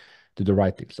you to the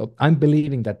right thing. So I'm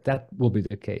believing that that will be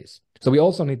the case. So we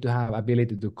also need to have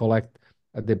ability to collect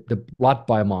the blood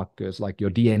biomarkers like your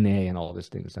DNA and all these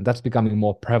things. And that's becoming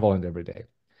more prevalent every day.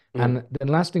 mm. And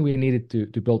the last thing we needed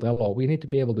to build LO, we need to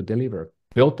be able to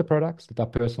build the products that are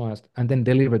personalized and then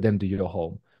deliver them to your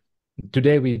home.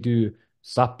 Today we do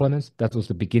supplements. That was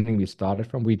the beginning we started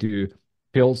from. We do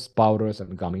pills, powders,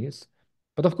 and gummies.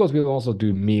 But of course, we also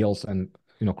do meals and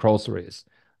groceries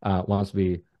once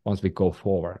we go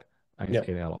forward Yeah,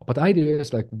 in LO. But the idea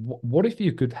is like, what if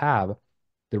you could have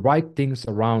the right things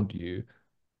around you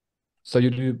so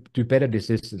you do better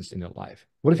decisions in your life?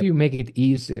 What if yeah, you make it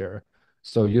easier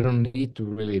so you don't need to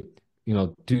really,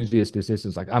 do these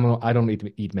decisions like I don't need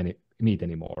to eat many meat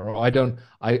anymore, or I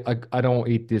don't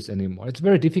eat this anymore. It's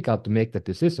very difficult to make that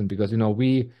decision because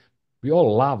we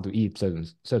all love to eat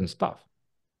certain stuff.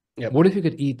 yeah, What if you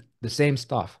could eat the same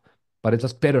stuff, but it's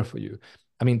just better for you?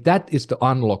 I mean, that is the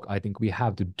unlock I think we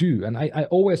have to do. And I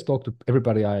always talk to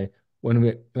everybody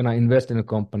when I invest in a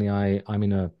company, I'm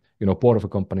in a board of a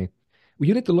company.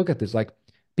 You need to look at this like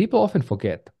people often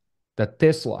forget that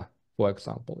Tesla, for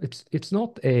example, it's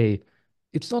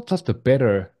not just a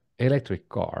better electric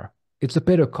car, it's a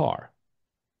better car.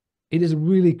 It is a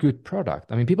really good product.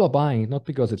 I mean, people are buying it not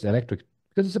because it's electric,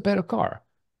 because it's a better car.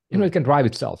 mm, It can drive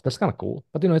itself. That's kind of cool.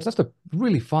 But it's just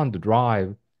really fun to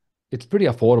drive. It's pretty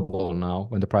affordable now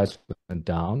when the price went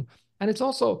down. And it's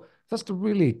also just a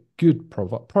really good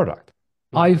product.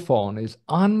 mm, iPhone is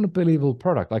unbelievable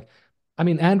product. Like, I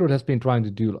mean, Android has been trying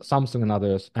to do Samsung and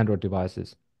others, Android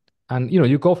devices. And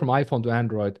you go from iPhone to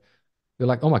Android, you're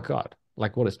like, oh my God,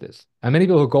 like what is this? And many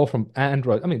people who go from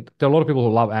Android, I mean, there are a lot of people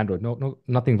who love Android. No, no,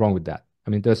 nothing wrong with that. I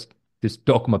mean, there's this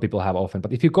dogma people have often.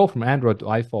 But if you go from Android to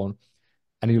iPhone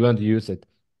and you learn to use it,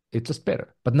 it's just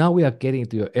better. But now we are getting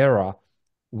to an era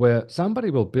where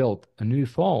somebody will build a new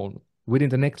phone within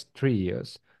the next 3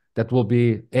 years that will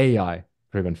be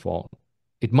AI-driven phone.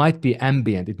 It might be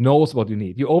ambient. It knows what you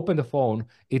need. You open the phone,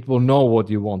 it will know what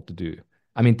you want to do.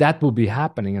 I mean, that will be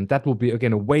happening, and that will be,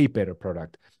 again, a way better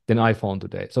product than iPhone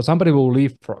today. So somebody will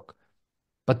leapfrog.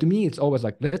 But to me, it's always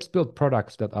like, let's build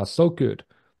products that are so good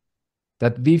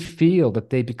that we feel that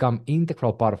they become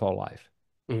integral part of our life.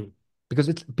 Mm. Because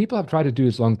it's people have tried to do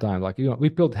this a long time. Like, we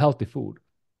built healthy food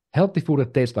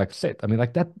that tastes like shit. I mean,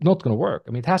 like, that's not going to work.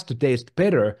 I mean, it has to taste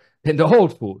better than the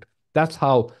old food. That's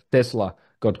how Tesla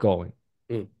got going.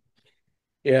 Mm.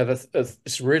 Yeah,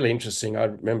 it's really interesting. I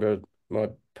remember my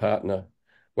partner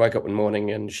woke up one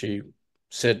morning and she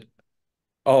said,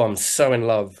 "Oh, I'm so in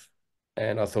love."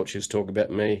 And I thought she was talking about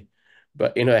me.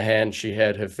 But in her hand, she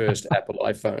had her first Apple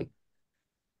iPhone.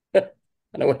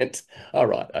 And I went, "All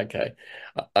right, okay.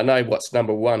 I know what's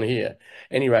number one here."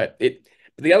 Anyway,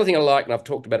 the other thing I like, and I've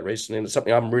talked about it recently, and it's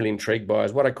something I'm really intrigued by,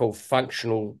 is what I call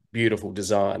functional, beautiful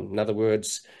design. In other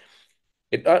words,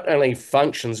 it not only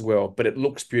functions well, but it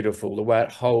looks beautiful, the way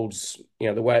it holds,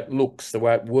 the way it looks, the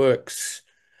way it works.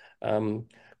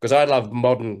 Because I love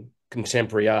modern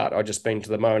contemporary art. I've just been to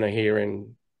the Mona here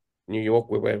in New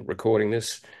York where we're recording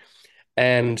this,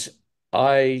 and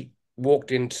I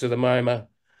walked into the MoMA,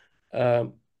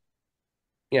 um,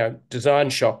 design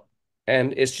shop,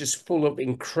 and it's just full of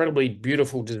incredibly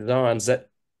beautiful designs that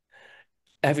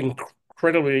have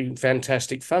incredibly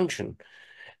fantastic function.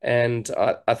 And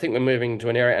I think we're moving to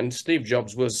an area, and Steve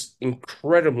Jobs was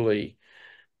incredibly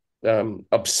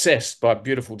obsessed by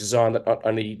beautiful design that not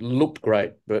only looked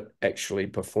great, but actually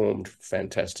performed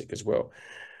fantastic as well.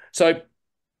 So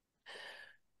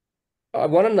I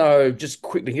want to know just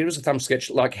quickly, here is a thumb sketch,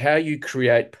 like how you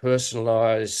create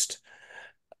personalized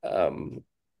um,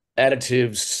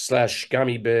 additives slash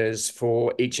gummy bears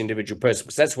for each individual person,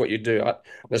 because that's what you do.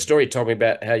 The story told me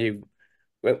about how you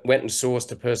went and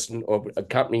sourced a person or a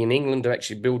company in England to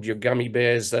actually build your gummy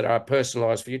bears that are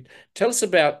personalized for you. Tell us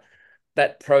about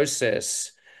that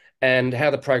process and how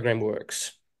the program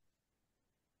works.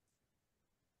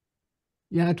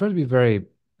 Yeah, I try to be very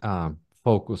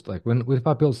focused. Like, if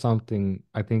I build something,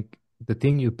 I think the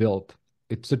thing you built,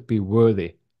 it should be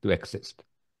worthy to exist.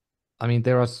 I mean,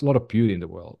 there is a lot of beauty in the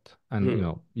world, and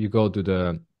Mm. you go to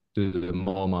the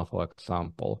MoMA, for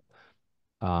example.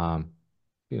 Um,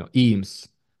 Eames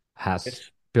has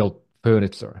Yes. built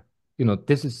furniture.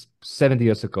 This is 70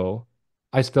 years ago.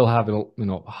 I still have,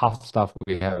 half the stuff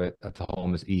we have at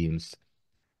home is Eames.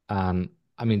 And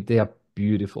I mean, they are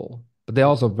beautiful, but they're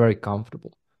also very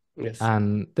comfortable. Yes.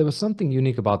 And there was something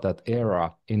unique about that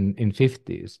era in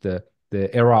 50s, the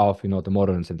era of, the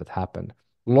modernism that happened.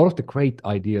 A lot of the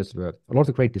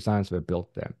great designs were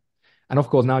built there. And of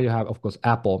course, now you have, of course,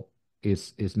 Apple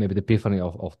is maybe the epiphany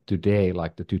of today,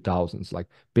 like the 2000s, like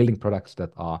building products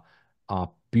that are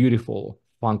beautiful,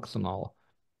 functional,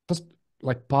 just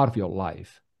like part of your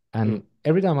life. Mm. And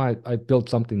every time I build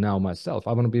something now myself,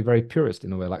 I want to be very purist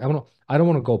in a way. Like, I don't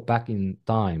want to go back in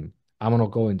time. I want to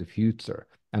go in the future.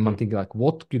 And I'm Mm. thinking, like,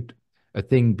 what could a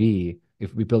thing be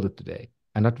if we build it today?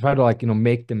 And I try to, like,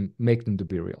 make them to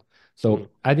be real. Mm. So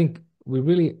I think we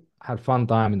really had fun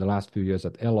time in the last few years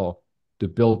at Elo to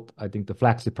build, I think, the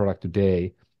flagship product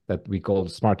today that we call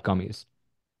smart gummies.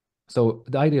 So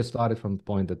the idea started from the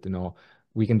point that,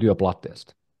 we can do a blood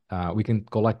test. We can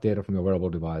collect data from your wearable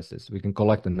devices. We can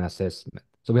collect an assessment.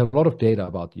 So we have a lot of data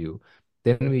about you.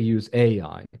 Then we use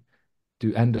AI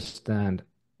to understand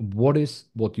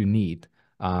what you need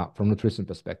from nutrition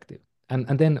perspective.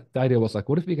 And then the idea was like,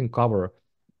 what if we can cover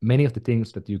many of the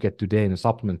things that you get today in the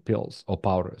supplement pills or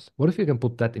powders? What if you can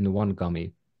put that in one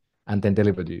gummy and then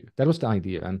deliver to you? That was the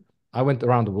idea. And I went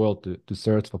around the world to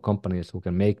search for companies who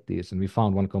can make these, and we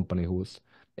found one company who was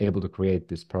able to create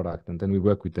this product. And then we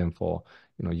worked with them for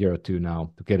a year or two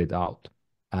now to get it out.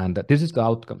 And this is the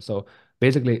outcome. So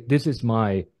basically, this is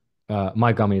my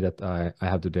gummy that I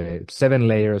have today. It's 7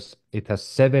 layers. It has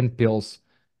 7 pills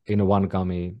in one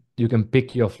gummy. You can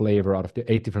pick your flavor out of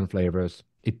the 8 different flavors.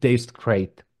 It tastes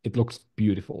great. It looks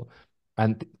beautiful.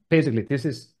 And basically, this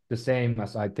is the same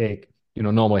as I take,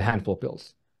 normally handful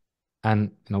pills.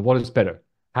 And what is better?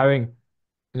 Having,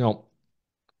 you know,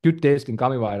 good tasting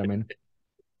gummy vitamin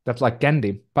that's like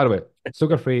candy. By the way,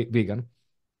 sugar-free, vegan.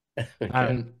 Okay.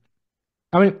 And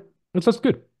I mean, it's just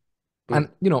good. Mm.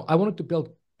 And I wanted to build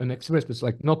an experience that's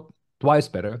like not twice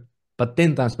better, but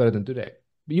 10 times better than today.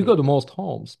 You Mm. go to most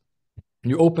homes,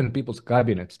 you open people's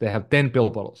cabinets, they have 10 pill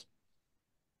bottles.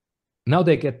 Now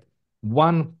they get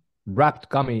one wrapped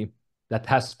gummy that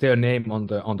has their name on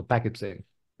the packaging,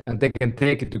 and they can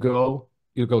take it to go.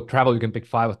 You go travel, you can pick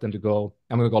 5 of them to go.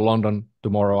 I'm gonna go London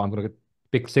tomorrow. I'm gonna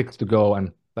pick 6 to go,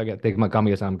 and I get take my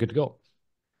gummies and I'm good to go.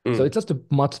 So Mm. it's just a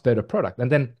much better product.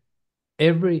 And then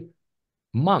every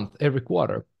month, every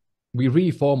quarter, we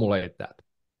reformulate that.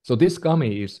 So this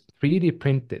gummy is 3D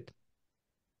printed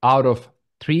out of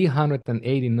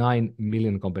 389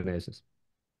 million combinations.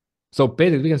 So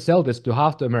basically, we can sell this to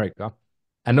half to America,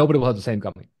 and nobody will have the same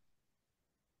gummy.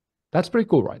 That's pretty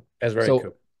cool, right? That's very So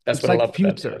cool. That's it's what I like love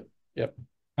about future. it. Yep.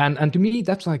 And to me,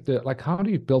 that's like how do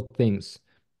you build things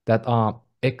that are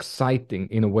exciting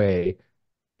in a way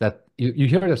that you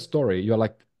hear the story, you're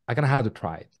like, I kind of have to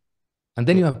try it. And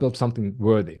then you have built something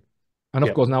worthy. And of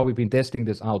Yep. course, now we've been testing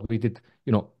this out. We did,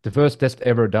 the first test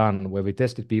ever done where we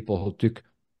tested people who took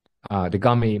the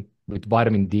gummy with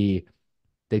vitamin D.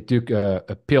 They took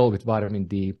a pill with vitamin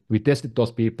D. We tested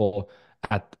those people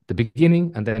at the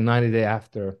beginning and then 90 days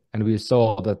after, and we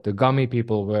saw that the gummy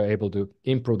people were able to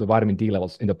improve the vitamin D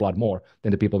levels in the blood more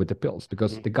than the people with the pills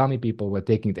because the gummy people were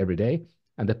taking it every day,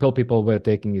 and the pill people were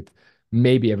taking it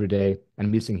maybe every day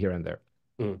and missing here and there.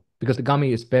 Mm. Because the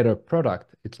gummy is better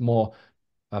product, it's more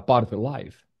a part of your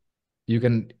life. You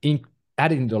can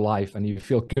add it into life and you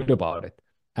feel good about it.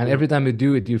 And Mm. every time you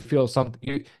do it, you feel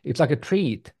something. It's like a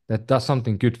treat that does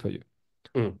something good for you.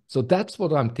 Mm. So that's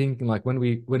what I'm thinking. Like when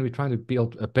we're trying to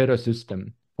build a better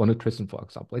system for nutrition, for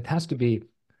example, it has to be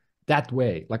that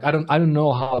way. Like I don't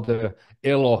know how the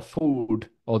Elo food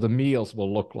or the meals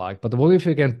will look like, but what if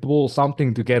you can pull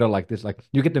something together like this? Like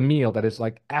you get the meal that is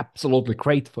like absolutely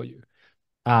great for you.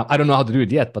 I don't know how to do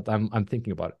it yet, but I'm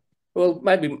thinking about it. Well,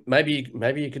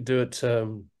 maybe you could do it.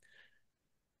 I'm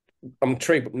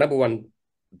intrigued. Number one,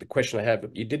 the question I have,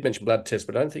 you did mention blood tests,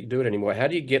 but I don't think you do it anymore. How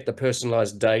do you get the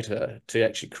personalized data to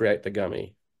actually create the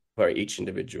gummy for each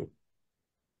individual?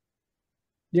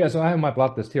 Yeah, so I have my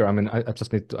blood test here. I mean, I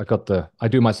just need to, I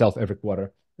do myself every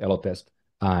quarter, Elo test.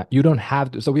 You don't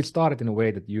have to. So we started in a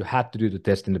way that you had to do the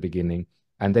test in the beginning,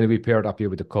 and then we paired up you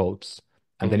with the codes,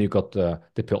 and then Mm. you got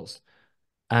the pills.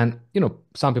 And,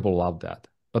 some people love that.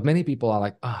 But many people are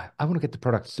like, I want to get the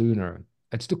product sooner.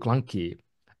 It's too clunky.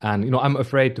 And, I'm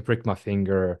afraid to prick my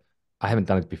finger. I haven't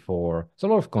done it before. It's a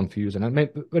lot of confusion. And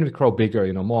maybe when we grow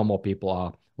bigger, more and more people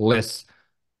are less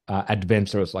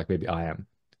adventurous like maybe I am.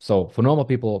 So for normal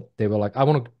people, they were like, I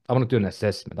want to do an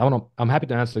assessment. I'm happy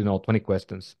to answer, 20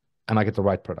 questions and I get the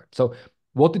right product. So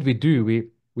what did we do?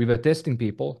 We were testing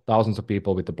people, thousands of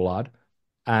people with the blood,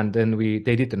 and then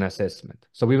they did an assessment.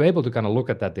 So we were able to kind of look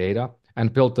at that data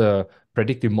and build a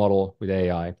predictive model with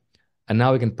AI. And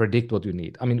now we can predict what you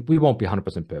need. I mean, we won't be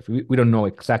 100% perfect. We don't know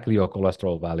exactly your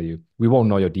cholesterol value. We won't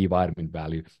know your D vitamin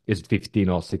value. Is it 15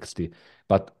 or 60?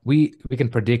 But we can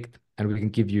predict and we can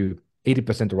give you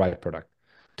 80% the right product.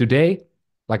 Today,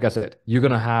 like I said, you're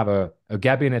going to have a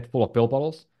cabinet full of pill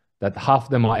bottles that half of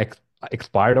them are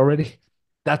expired already.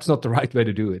 That's not the right way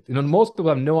to do it. Most people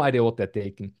have no idea what they're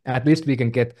taking. At least we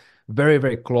can get very,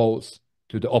 very close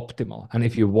to the optimal. And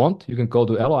if you want, you can go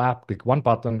to Elo app, click one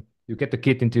button, you get the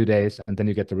kit in 2 days, and then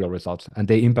you get the real results. And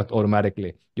they impact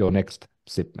automatically your next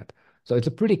shipment. So it's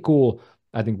a pretty cool,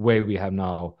 I think, way we have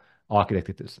now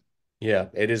architected this. Yeah,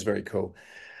 it is very cool.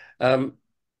 So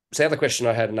the other question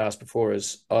I hadn't asked before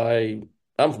is I'm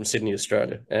from Sydney,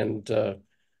 Australia, and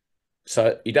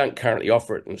so you don't currently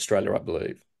offer it in Australia, I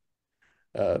believe.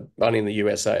 Only in the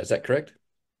USA, is that correct?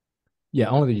 Yeah,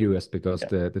 only the US because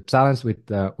Yeah. the challenge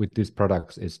with these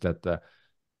products is that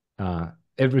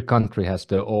every country has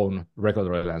their own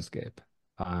regulatory landscape,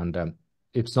 and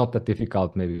it's not that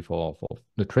difficult maybe for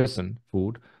nutrition,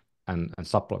 food, and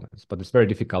supplements, but it's very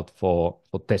difficult for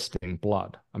testing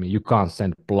blood. I mean, you can't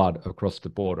send blood across the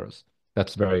borders.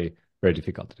 That's very very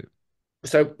difficult to do.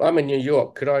 So I'm in New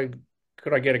York. Could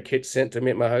I get a kit sent to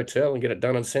me at my hotel and get it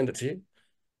done and send it to you?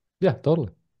 Yeah, totally.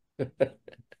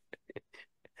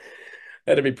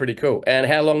 That'd be pretty cool. And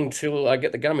how long till I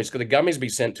get the gummies? Could the gummies be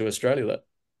sent to Australia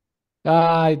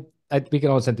We can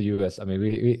all send to US. I mean,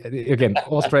 again,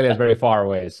 Australia is very far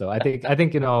away, so I think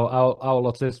our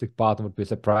logistic partner would be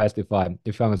surprised if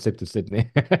I'm shipped to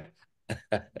Sydney. though?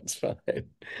 That's fine.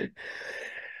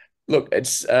 Look,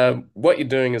 it's what you're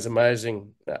doing is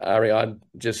amazing, Ari. I'm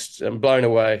blown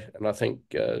away, and I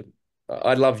think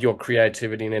I love your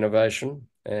creativity and innovation,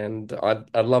 and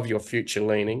I love your future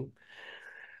leaning.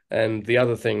 And the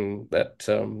other thing that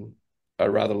I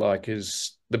rather like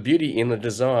is the beauty in the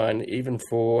design, even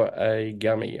for a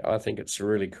gummy. I think it's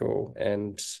really cool,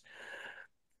 and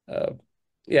uh,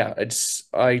 yeah, it's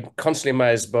I constantly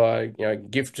amazed by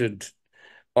gifted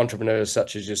entrepreneurs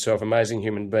such as yourself, amazing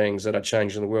human beings that are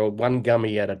changing the world one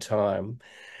gummy at a time.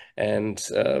 And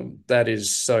that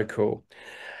is so cool.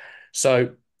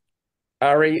 So,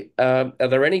 Ari, are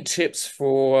there any tips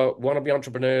for wannabe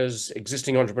entrepreneurs,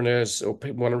 existing entrepreneurs, or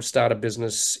people want to start a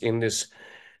business in this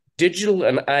digital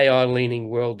and AI leaning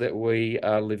world that we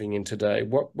are living in today,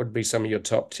 what would be some of your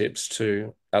top tips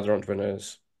to other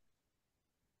entrepreneurs?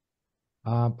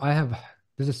 I have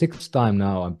this is the sixth time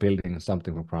now I'm building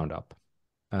something from ground up,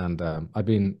 and I've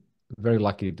been very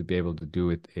lucky to be able to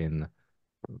do it in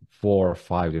 4 or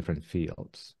 5 different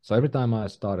fields. So every time I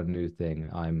start a new thing,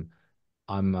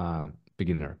 I'm a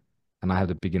beginner, and I have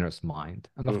the beginner's mind.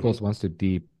 And of Hmm. course, once you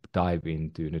deep dive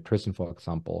into nutrition, for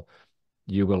example,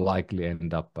 you will likely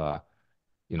end up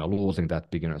losing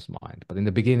that beginner's mind. But in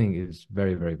the beginning, it's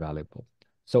very, very valuable.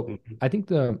 So Hmm. I think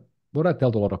the what I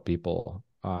tell to a lot of people,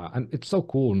 and it's so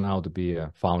cool now to be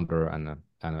a founder and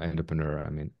an entrepreneur. I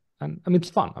mean it's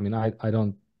fun.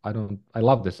 I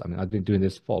love this. I mean I've been doing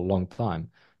this for a long time,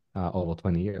 over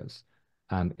 20 years,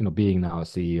 and being now a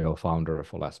CEO founder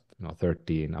for last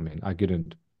 13.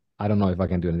 I don't know if I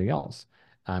can do anything else,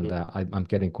 and I'm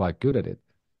getting quite good at it.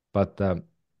 But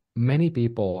many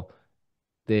people,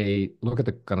 they look at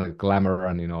the kind of glamour,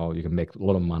 and you can make a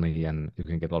lot of money and you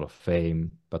can get a lot of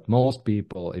fame, but most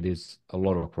people, it is a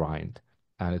lot of grind,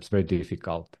 and it's very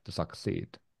difficult to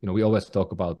succeed. We always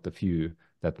talk about the few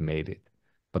that made it,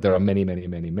 but there are many, many,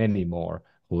 many, many more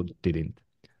who didn't.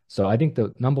 So I think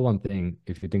the number one thing,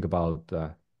 if you think about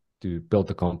to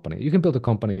build a company, you can build a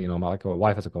company, like my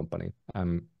wife has a company,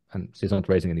 and she's not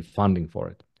raising any funding for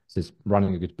it. She's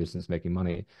running a good business, making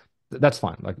money. That's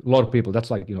fine. Like a lot of people, that's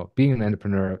like, being an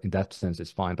entrepreneur in that sense is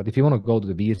fine. But if you want to go to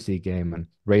the VC game and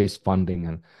raise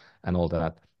funding and all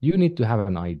that, you need to have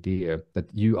an idea that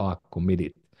you are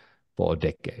committed for a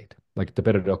decade. Like the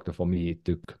Better Doctor for me, it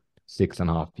took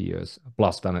 6.5 years.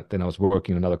 Plus, then I was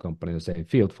working in another company in the same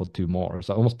field for 2 more,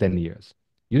 so almost 10 years.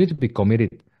 You need to be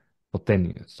committed for 10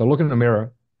 years. So look in the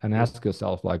mirror and ask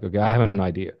yourself, like, okay, I have an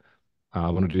idea. I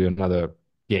want to do another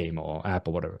game or app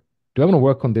or whatever. Do I want to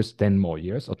work on this 10 more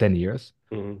years or 10 years?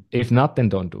 Hmm. If not, then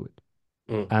don't do it.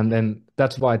 Hmm. And then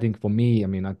that's why I think for me, I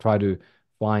mean, I try to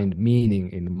find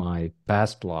meaning in my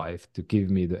past life to give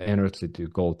me the energy to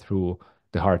go through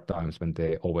the hard times when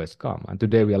they always come. And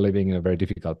today we are living in a very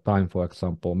difficult time. For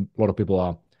example, a lot of people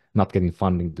are not getting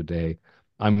funding today.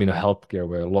 I'm in a healthcare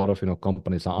where a lot of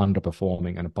companies are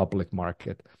underperforming in a public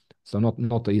market. So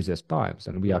not the easiest times.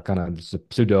 And we are kind of this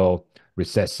pseudo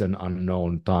recession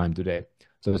unknown time today.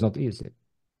 So it's not easy.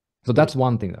 So Hmm. that's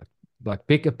one thing. Like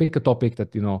pick a topic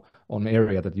that on an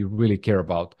area that you really care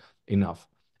about enough.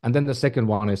 And then the second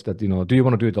one is that do you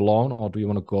want to do it alone or do you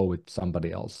want to go with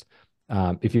somebody else?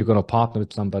 If you're going to partner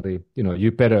with somebody,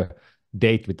 you better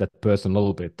date with that person a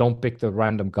little bit. Don't pick the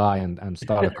random guy and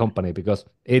start a company because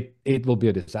it will be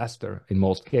a disaster in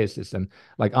most cases. And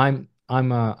like I'm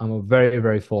a very,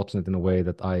 very fortunate in a way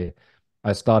that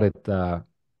I started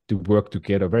to work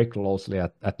together very closely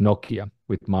at Nokia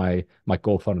with my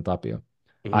co-founder Tapio.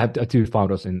 I Hmm. have two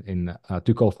founders in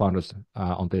two co-founders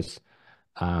on this.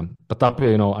 But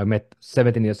Tapio, I met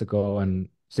 17 years ago, and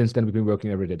since then we've been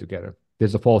working every day together.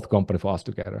 There's a fourth company for us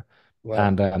together, Wow.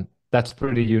 and that's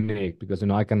pretty unique because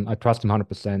I trust him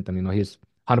 100%, and he's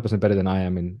 100% better than I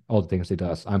am in all the things he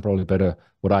does. I'm probably better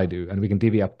what I do, and we can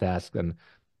divvy up tasks, and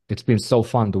it's been so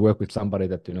fun to work with somebody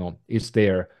that is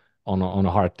there on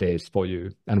a hard days for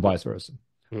you, and vice versa.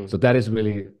 Hmm. So that is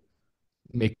really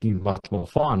making it much more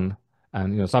fun.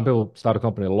 And some people start a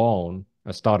company alone,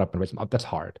 a startup, and raise them up. That's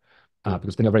hard Hmm.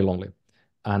 because they're very lonely.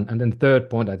 And then the third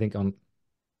point I think on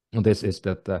this is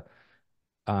that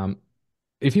um,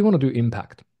 if you want to do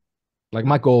impact, like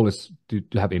my goal is to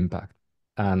have impact.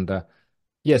 And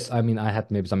yes, I mean I had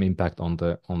maybe some impact on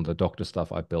the doctor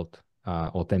stuff I built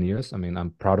or 10 years. I mean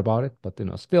I'm proud about it, but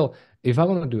still, if I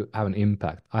want to have an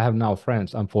impact, I have now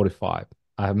friends. I'm 45.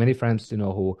 I have many friends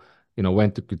who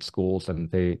went to good schools and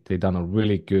they done a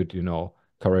really good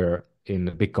career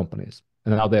in big companies,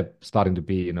 and now they're starting to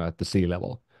be at the C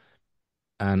level.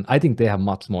 And I think they have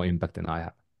much more impact than I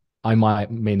have. I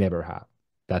may never have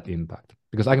that impact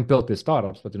because I can build these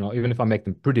startups, but even if I make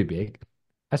them pretty big,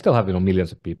 I still have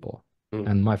millions of people. Hmm.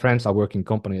 And my friends are working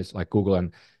companies like Google,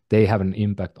 and they have an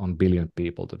impact on billion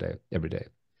people today, every day.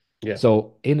 Yeah.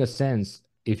 So in a sense,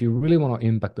 if you really want to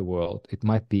impact the world, it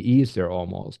might be easier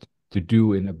almost to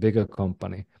do in a bigger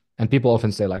company. And people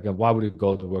often say like, why would you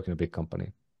go to work in a big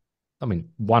company? I mean,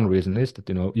 one reason is that,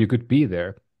 you could be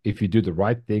there if you do the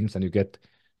right things and you get,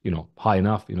 high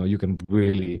enough, you can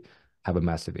really have a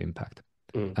massive impact.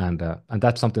 Hmm. And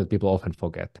that's something that people often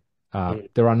forget. Hmm.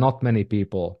 There are not many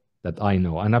people that I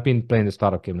know, and I've been playing the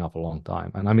startup game now for a long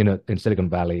time. And I'm in Silicon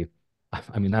Valley.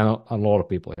 I mean, I know a lot of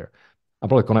people here. I'm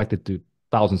probably connected to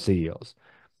 1,000 CEOs.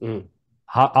 Hmm.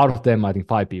 Out of them, I think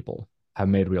 5 people have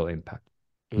made real impact.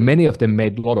 Hmm. Many of them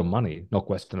made a lot of money, no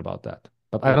question about that.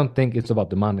 But I Hmm. don't think it's about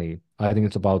the money. I think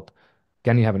it's about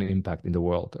can you have an impact in the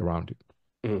world around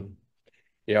you? Mm.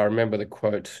 Yeah, I remember the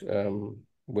quote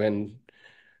when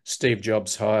Steve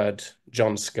Jobs hired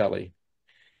John Scully.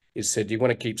 He said, "Do you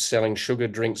want to keep selling sugar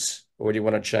drinks or do you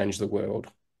want to change the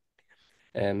world?"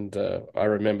 And I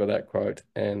remember that quote.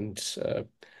 And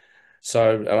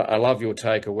so I love your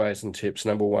takeaways and tips.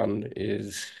 Number one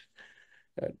is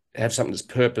have something that's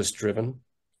purpose driven.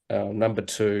 Number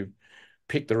two,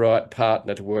 pick the right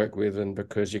partner to work with, and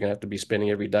because you're going to have to be spending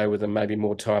every day with them, maybe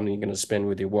more time than you're going to spend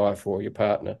with your wife or your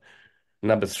partner.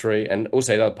 Number three, and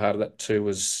also the other part of that too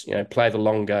was, play the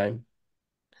long game.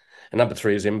 And number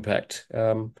three is impact.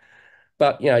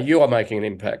 But you are making an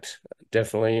impact,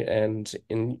 definitely, and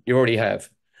you already have.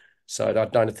 So I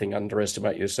don't think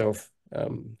underestimate yourself.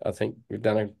 I think you've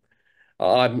done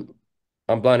a.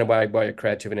 I'm blown away by your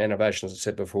creativity and innovation, as I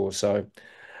said before. So,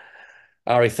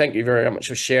 Ari, thank you very much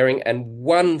for sharing. And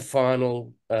one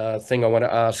final thing I want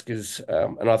to ask is,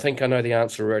 and I think I know the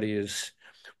answer already, is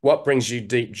what brings you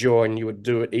deep joy and you would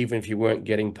do it even if you weren't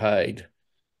getting paid?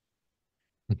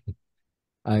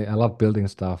 I love building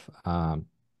stuff.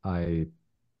 I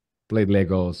played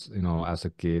Legos, as a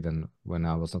kid, and when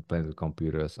I was not playing with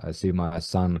computers, I see my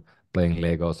son playing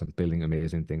Legos and building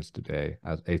amazing things today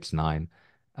at age 9,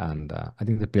 and I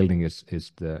think the building is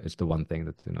the one thing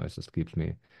that it just keeps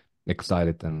me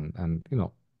excited and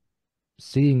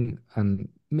seeing and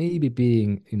maybe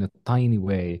being in a tiny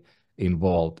way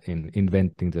involved in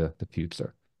inventing the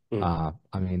future. Mm,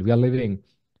 I mean, we are living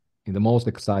in the most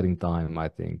exciting time, I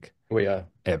think, we are.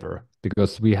 ever,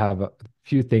 because we have a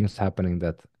few things happening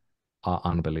that are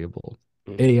unbelievable.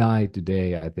 Mm, AI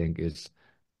today, I think, is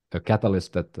a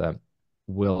catalyst that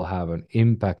will have an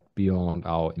impact beyond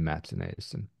our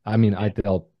imagination. I mean, I yeah.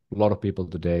 tell a lot of people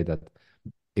today that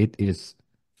it is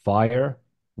fire,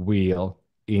 wheel,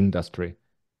 industry,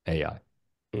 AI.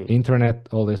 Mm, Internet,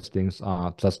 all these things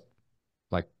are just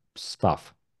like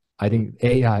stuff. I mm, think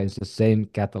AI is the same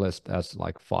catalyst as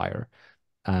like fire,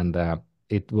 and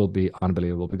it will be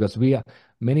unbelievable because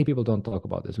many people don't talk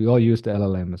about this. We all use the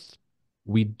LLMs.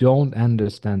 We don't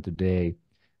understand today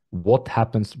what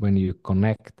happens when you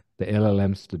connect the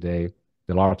LLMs today,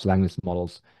 the large language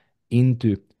models,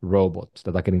 into robots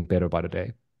that are getting better by the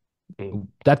day. mm,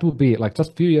 That will be like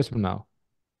just a few years from now,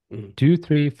 mm, 2,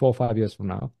 3, 4, 5 years from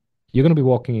now, you're going to be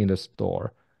walking in the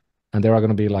store and there are going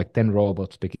to be like 10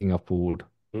 robots picking up food,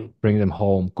 mm, bringing them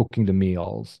home, cooking the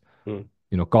meals, mm,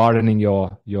 gardening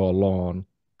your lawn,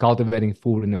 cultivating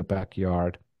food in your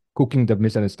backyard, cooking the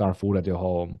Michelin star food at your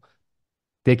home,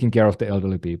 taking care of the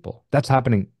elderly people. That's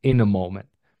happening in a moment.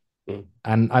 mm.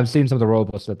 And I've seen some of the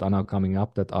robots that are now coming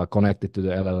up that are connected to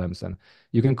the LLMs, and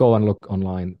you can go and look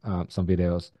online some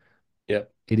videos. Yeah,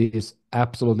 It is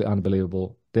absolutely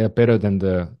unbelievable. They're better than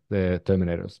the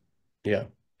Terminators. yeah,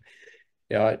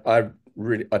 yeah. I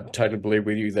totally believe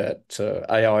with you that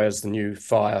AI is the new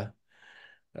fire,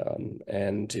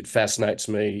 and it fascinates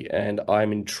me, and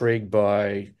I'm intrigued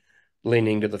by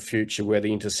leaning to the future where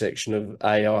the intersection of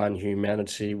AI and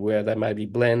humanity, where they maybe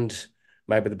blend,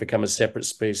 maybe they become a separate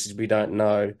species, we don't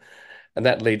know. And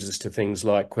that leads us to things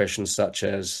like questions such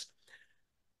as,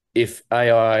 if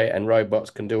AI and robots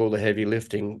can do all the heavy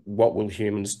lifting, what will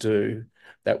humans do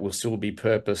that will still be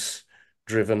purpose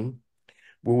driven?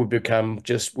 Will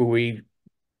we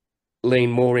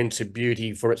lean more into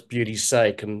beauty for its beauty's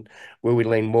sake? And will we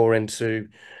lean more into,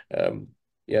 um,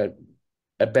 you know,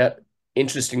 about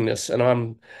interestingness? And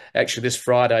I'm actually, this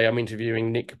Friday, I'm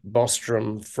interviewing Nick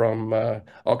Bostrom from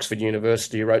Oxford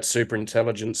University, who wrote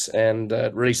Superintelligence and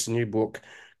released a new book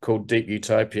called Deep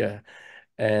Utopia.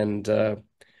 And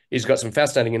he's got some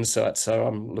fascinating insights. So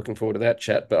I'm looking forward to that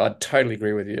chat. But I totally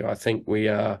agree with you. I think we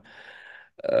are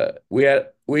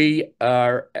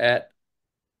at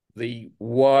the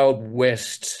wild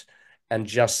west and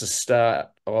just the start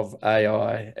of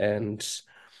AI, and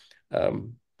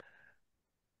um,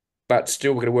 but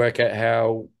still we're going to work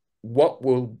out what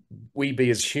will we be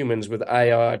as humans with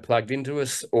AI plugged into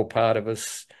us or part of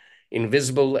us,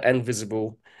 invisible and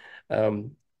visible.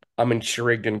 Um, I'm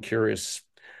intrigued and curious.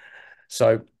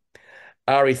 So,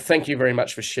 Ari, thank you very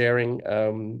much for sharing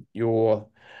your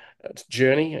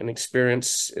journey and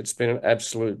experience. It's been an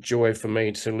absolute joy for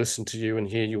me to listen to you and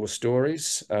hear your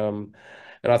stories.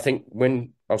 And I think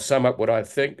when I'll sum up what I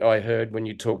think I heard when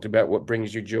you talked about what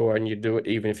brings you joy and you do it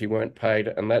even if you weren't paid,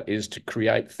 and that is to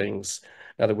create things.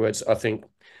 In other words, I think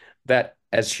that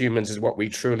as humans is what we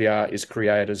truly are, is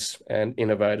creators and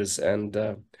innovators. And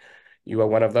you are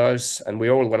one of those, and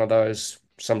we're all one of those.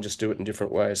 Some just do it in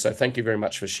different ways. So thank you very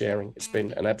much for sharing. It's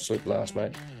been an absolute blast,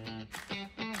 mate.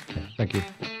 Thank you.